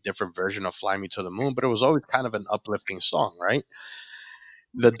like a different version of "Fly Me to the Moon," but it was always kind of an uplifting song, right?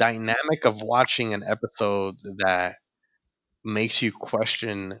 The dynamic of watching an episode that makes you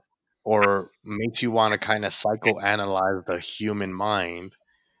question or makes you want to kind of psychoanalyze the human mind,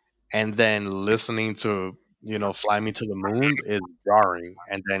 and then listening to Fly Me to the Moon is jarring,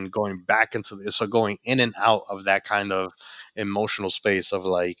 and then going back into this, so going in and out of that kind of emotional space of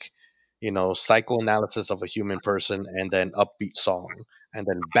like psychoanalysis of a human person, and then upbeat song, and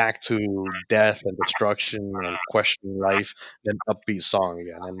then back to death and destruction and questioning life, then upbeat song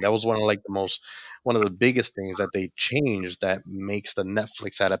again. And that was one of the biggest things that they changed that makes the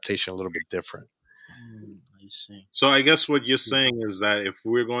Netflix adaptation a little bit different. I see. So I guess what you're saying is that if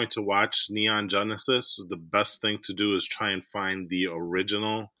we're going to watch Neon Genesis, the best thing to do is try and find the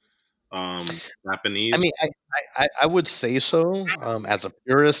original I Japanese. mean, I would say so. As a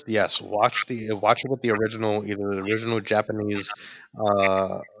purist, yes, watch it with the original, either the original Japanese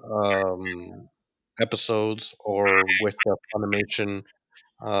uh, um, episodes or with the Funimation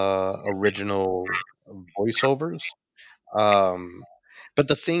original voiceovers. Um, but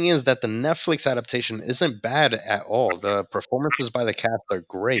the thing is that the Netflix adaptation isn't bad at all. The performances by the cast are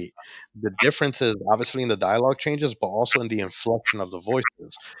great. The difference is obviously in the dialogue changes, but also in the inflection of the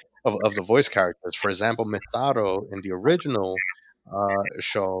voices of the voice characters. For example, Mitaro in the original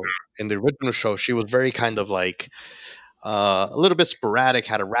show, she was very kind of like a little bit sporadic,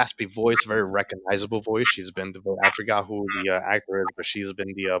 had a raspy voice, very recognizable voice. I forgot who the actor is, but she's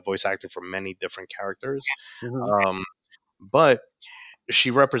been the voice actor for many different characters. Mhm. Um, but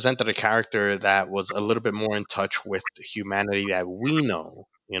she represented a character that was a little bit more in touch with the humanity that we know.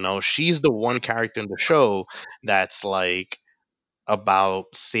 She's the one character in the show that's like about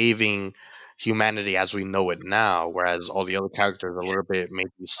saving humanity as we know it now, whereas all the other characters are a little bit maybe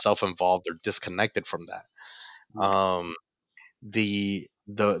self-involved or disconnected from that. Yeah. The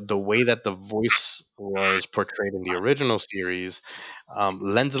the way that the voice was portrayed in the original series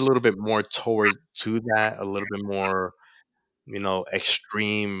lends a little bit more toward to that, a little bit more,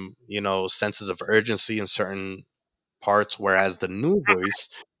 extreme, senses of urgency in certain parts, whereas the new voice,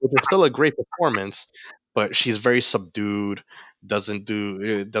 which is still a great performance, but she's very subdued, doesn't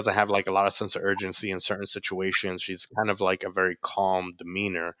have like a lot of sense of urgency in certain situations. She's kind of like a very calm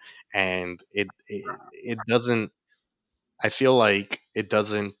demeanor, and it doesn't. I feel like it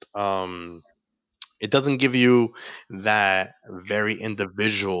doesn't give you that very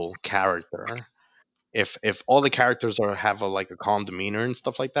individual character. If all the characters have like a calm demeanor and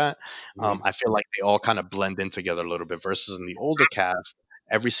stuff like that, Mhm. I feel like they all kind of blend in together a little bit. Versus in the older cast,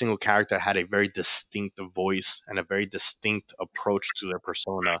 every single character had a very distinct voice and a very distinct approach to their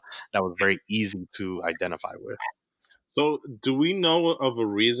persona that was very easy to identify with. So, do we know of a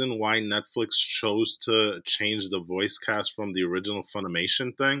reason why Netflix chose to change the voice cast from the original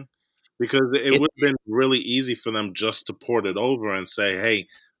Funimation thing? Because it It would have been really easy for them just to port it over and say, "Hey,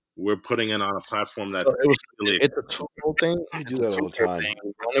 we're putting it on a platform that so it was really." it's a twofold thing. They It's do a that all the twofold time. thing.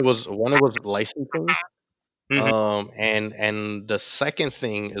 One it was licensing. Mhm. And the second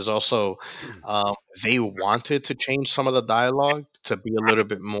thing is also, um, they wanted to change some of the dialogue to be a little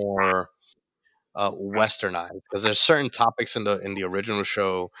bit more westernized, because there's certain topics in the original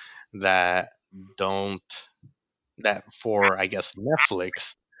show that don't that for, I guess,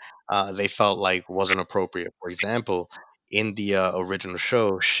 Netflix, they felt like wasn't appropriate. For example, in the original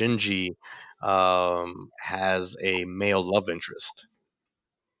show, Shinji has a male love interest,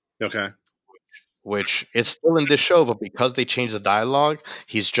 Okay. which is still in this show, but because they changed the dialogue,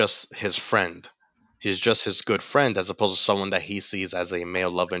 he's just his friend. He's just his good friend, as opposed to someone that he sees as a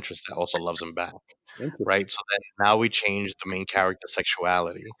male love interest that also loves him back, Interesting. right? So then now we changed the main character's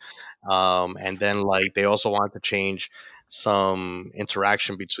sexuality. And then like they also wanted to change some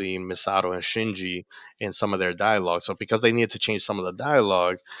interaction between Misato and Shinji in some of their dialogue. So because they needed to change some of the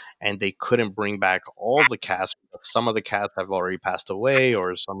dialogue and they couldn't bring back all the cast, because some of the cast have already passed away,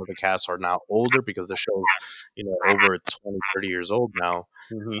 or some of the cast are now older because the show's, over 20, 30 years old now.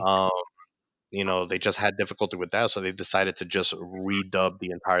 Hmm. Um, they just had difficulty with that, so they decided to just redub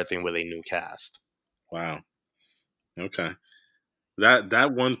the entire thing with a new cast. Wow. Okay.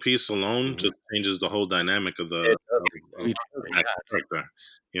 That one piece alone Mhm. just changes the whole dynamic of It does. It of really does. that Yeah, character.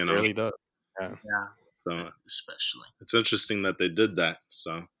 You it know. really does. Yeah. Yeah, So especially. it's interesting that they did that.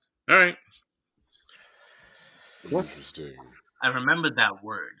 So, all right. Cool. Interesting. I remember that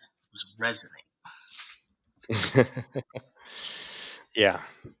word. It was resonate. Yeah,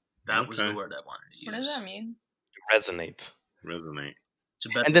 That was the Okay. word I wanted to What use. does that mean? resonate. Resonate. It's a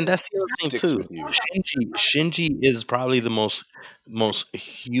better And then that's the other thing Sticks too. with you. Shinji is probably the most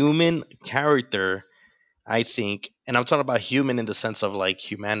human character, I think, and I'm talking about human in the sense of like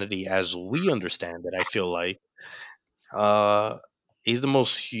humanity as we understand it. I feel like uh, he's the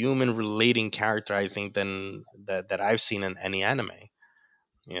most human relating character, I think, than that I've seen in any anime.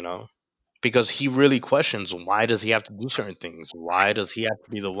 You know, because he really questions, why does he have to do certain things? Why does he have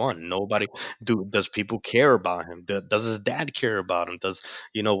to be the one? Nobody does people care about him? Does his dad care about him? Does,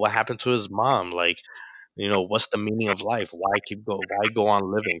 what happened to his mom? Like, what's the meaning of life? Why go on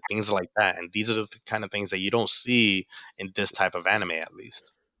living? Things like that. And these are the kind of things that you don't see in this type of anime, at least.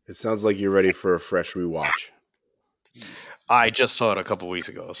 It sounds like you're ready for a fresh rewatch. I just saw it a couple weeks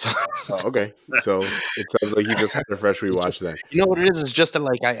ago. So Oh, okay. So it sounds like you just had a fresh it's just, rewatch then. what it is. It's just that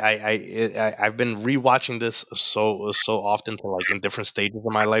like I've been rewatching this so often, to like in different stages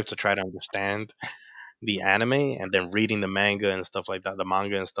of my life, to try to understand the anime, and then reading the manga and stuff like that, the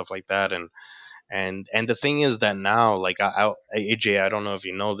manga and stuff like that. And the thing is that now, like, AJ, I don't know if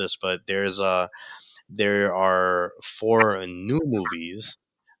you know this, but there are four new movies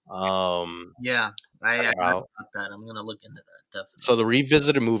Yeah, I that are heard out. about that. I'm gonna look into that So definitely. the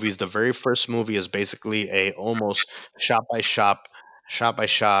revisited movies, the very first movie is basically a almost shot by shot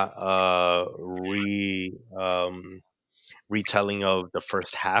retelling of the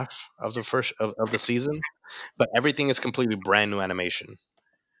first half of the season, but everything is completely brand new animation.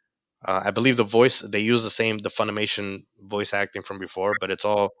 I believe the voice, they use the Funimation voice acting from before, but it's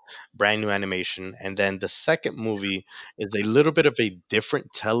all brand new animation. And then the second movie is a little bit of a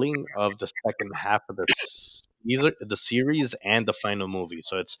different telling of the second half of the series and the final movie.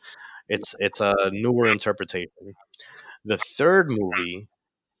 So it's a newer interpretation. The third movie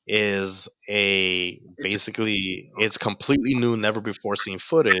is a basically it's completely new, never before seen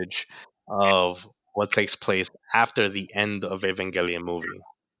footage of what takes place after the end of Evangelion movie.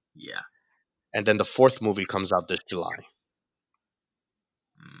 Yeah. And then the fourth movie comes out this July.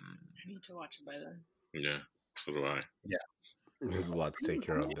 Mm. I need to watch it by then. Yeah. So do I. Yeah. There's a lot to take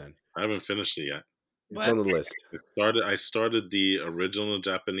care of then. I haven't finished it yet. It's on the list. I started the original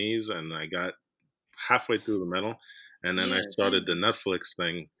Japanese, and I got halfway through the middle, and then I Yeah, started the Netflix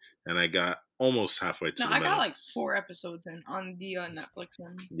thing, and I got almost halfway to No, the I middle. got like 4 episodes in on the Netflix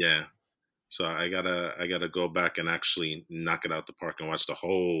one. Yeah, so I gotta go back and actually knock it out the park and watch the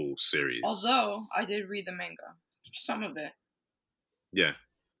whole series. Although I did read the manga, some of it. Yeah.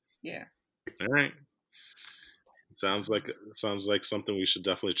 Yeah. All right. Sounds like something we should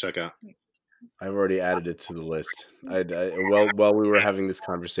definitely check out. I've already added it to the list. While we were having this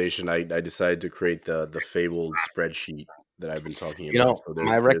conversation, I decided to create the fabled spreadsheet that I've been talking You about. know, So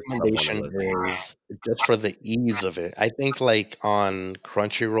my there's stuff on the recommendation list. is just for the ease of it. I think like on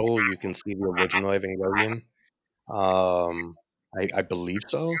Crunchyroll you can see the original Evangelion. I believe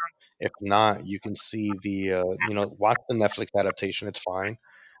so. If not, you can see watch the Netflix adaptation. It's fine,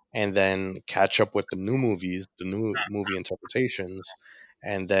 and then catch up with the new movies, the new movie interpretations,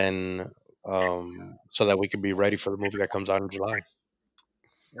 and then so that we can be ready for the movie that comes out in July.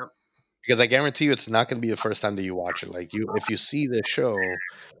 Yep. Because I guarantee you, it's not going to be the first time that you watch it. Like if you see this show,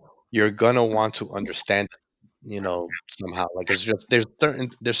 you're gonna want to understand it, somehow. Like it's just there's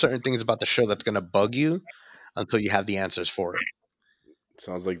certain things about the show that's gonna bug you until you have the answers for it.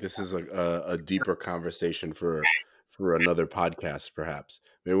 Sounds like this is a deeper conversation for another podcast, perhaps.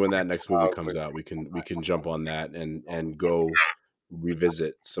 Maybe when that next movie comes out, we can jump on that and go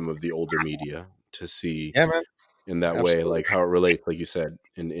revisit some of the older media to see Yeah, man. in that way, Absolutely. like how it relates, like you said,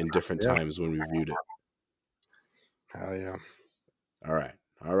 in different Yeah. times when we viewed it. Hell yeah. All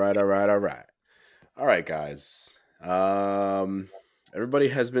right, guys. Everybody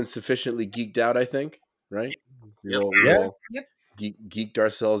has been sufficiently geeked out, I think, right? We Yep. all geeked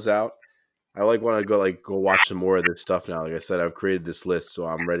ourselves out. I want to go watch some more of this stuff now. Like I said, I've created this list, so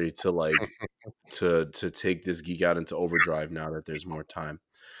I'm ready to to take this geek out into overdrive now that there's more time.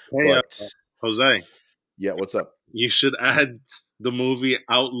 Hey, But Jose, yeah, what's up? you should add the movie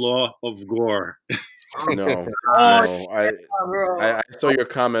Outlaw of Gore. No, Oh, no, bro. I saw your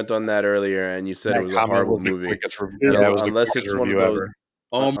comment on that earlier, and you said it That was a comment horrible was the movie. quickest review. And Yeah, it was the unless quickest it's one of review those, ever.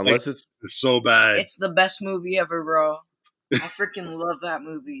 Oh my! unless it's It's so bad. It's the best movie ever, bro. I freaking love that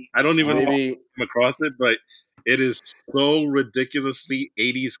movie. I don't even know how I maybe came across it, but it is so ridiculously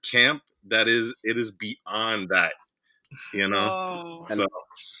 80s camp that it is beyond that. You know? Oh. And So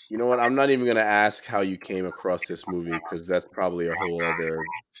you know what? I'm not even gonna ask how you came across this movie because that's probably a whole other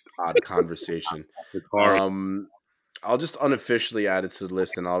odd conversation. it's hard. I'll just unofficially add it to the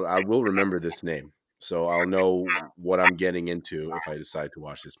list, and I will remember this name, so I'll know what I'm getting into if I decide to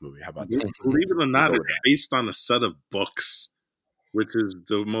watch this movie. How about that? Believe it or not, go it's with that. based on a set of books, which is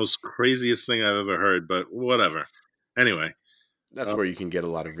the most craziest thing I've ever heard, but whatever. Anyway, That's where you can get a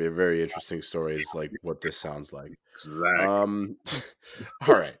lot of very, very interesting stories, like what this sounds like. exactly.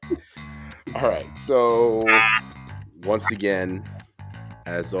 All right. So once again,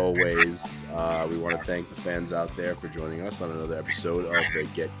 as always, we want to thank the fans out there for joining us on another episode of the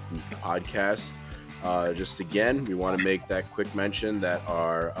Get Geek podcast. Just again, we want to make that quick mention that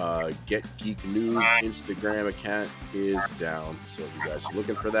our Get Geek News Instagram account is down. So if you guys are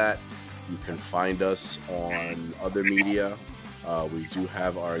looking for that, you can find us on other media. We do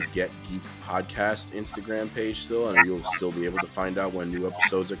have our Get Geek podcast Instagram page still, and you'll still be able to find out when new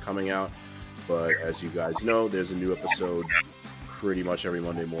episodes are coming out. But as you guys know, there's a new episode pretty much every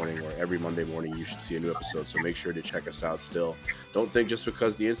Monday morning, or every Monday morning you should see a new episode. So make sure to check us out still. Don't think just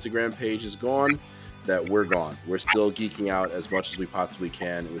because the Instagram page is gone that we're gone. We're still geeking out as much as we possibly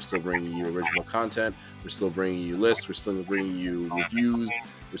can. We're still bringing you original content. We're still bringing you lists. We're still bringing you reviews.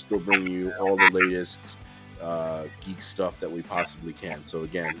 We're still bringing you all the latest geek stuff that we possibly can. So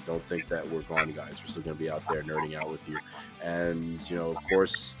again, don't think that we're gone, guys. We're still going to be out there nerding out with you. And, of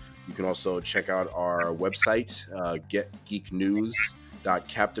course, you can also check out our website,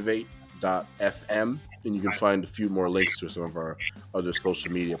 getgeeknews.captivate.fm, and you can find a few more links to some of our other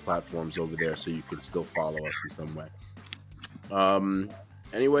social media platforms over there, so you can still follow us in some way.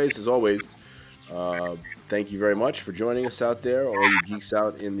 Anyways, as always, thank you very much for joining us out there, all you geeks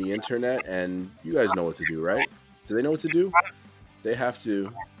out in the internet, and you guys know what to do, right? Do they know what to do? They have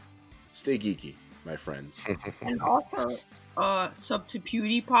to stay geeky, my friends. And also, sub to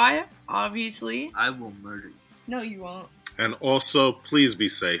PewDiePie, obviously. I will murder you. No, you won't. And also, please be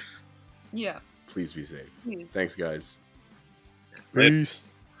safe. Yeah. Please be safe. Please. Thanks, guys. Peace.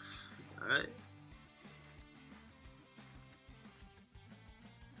 All right.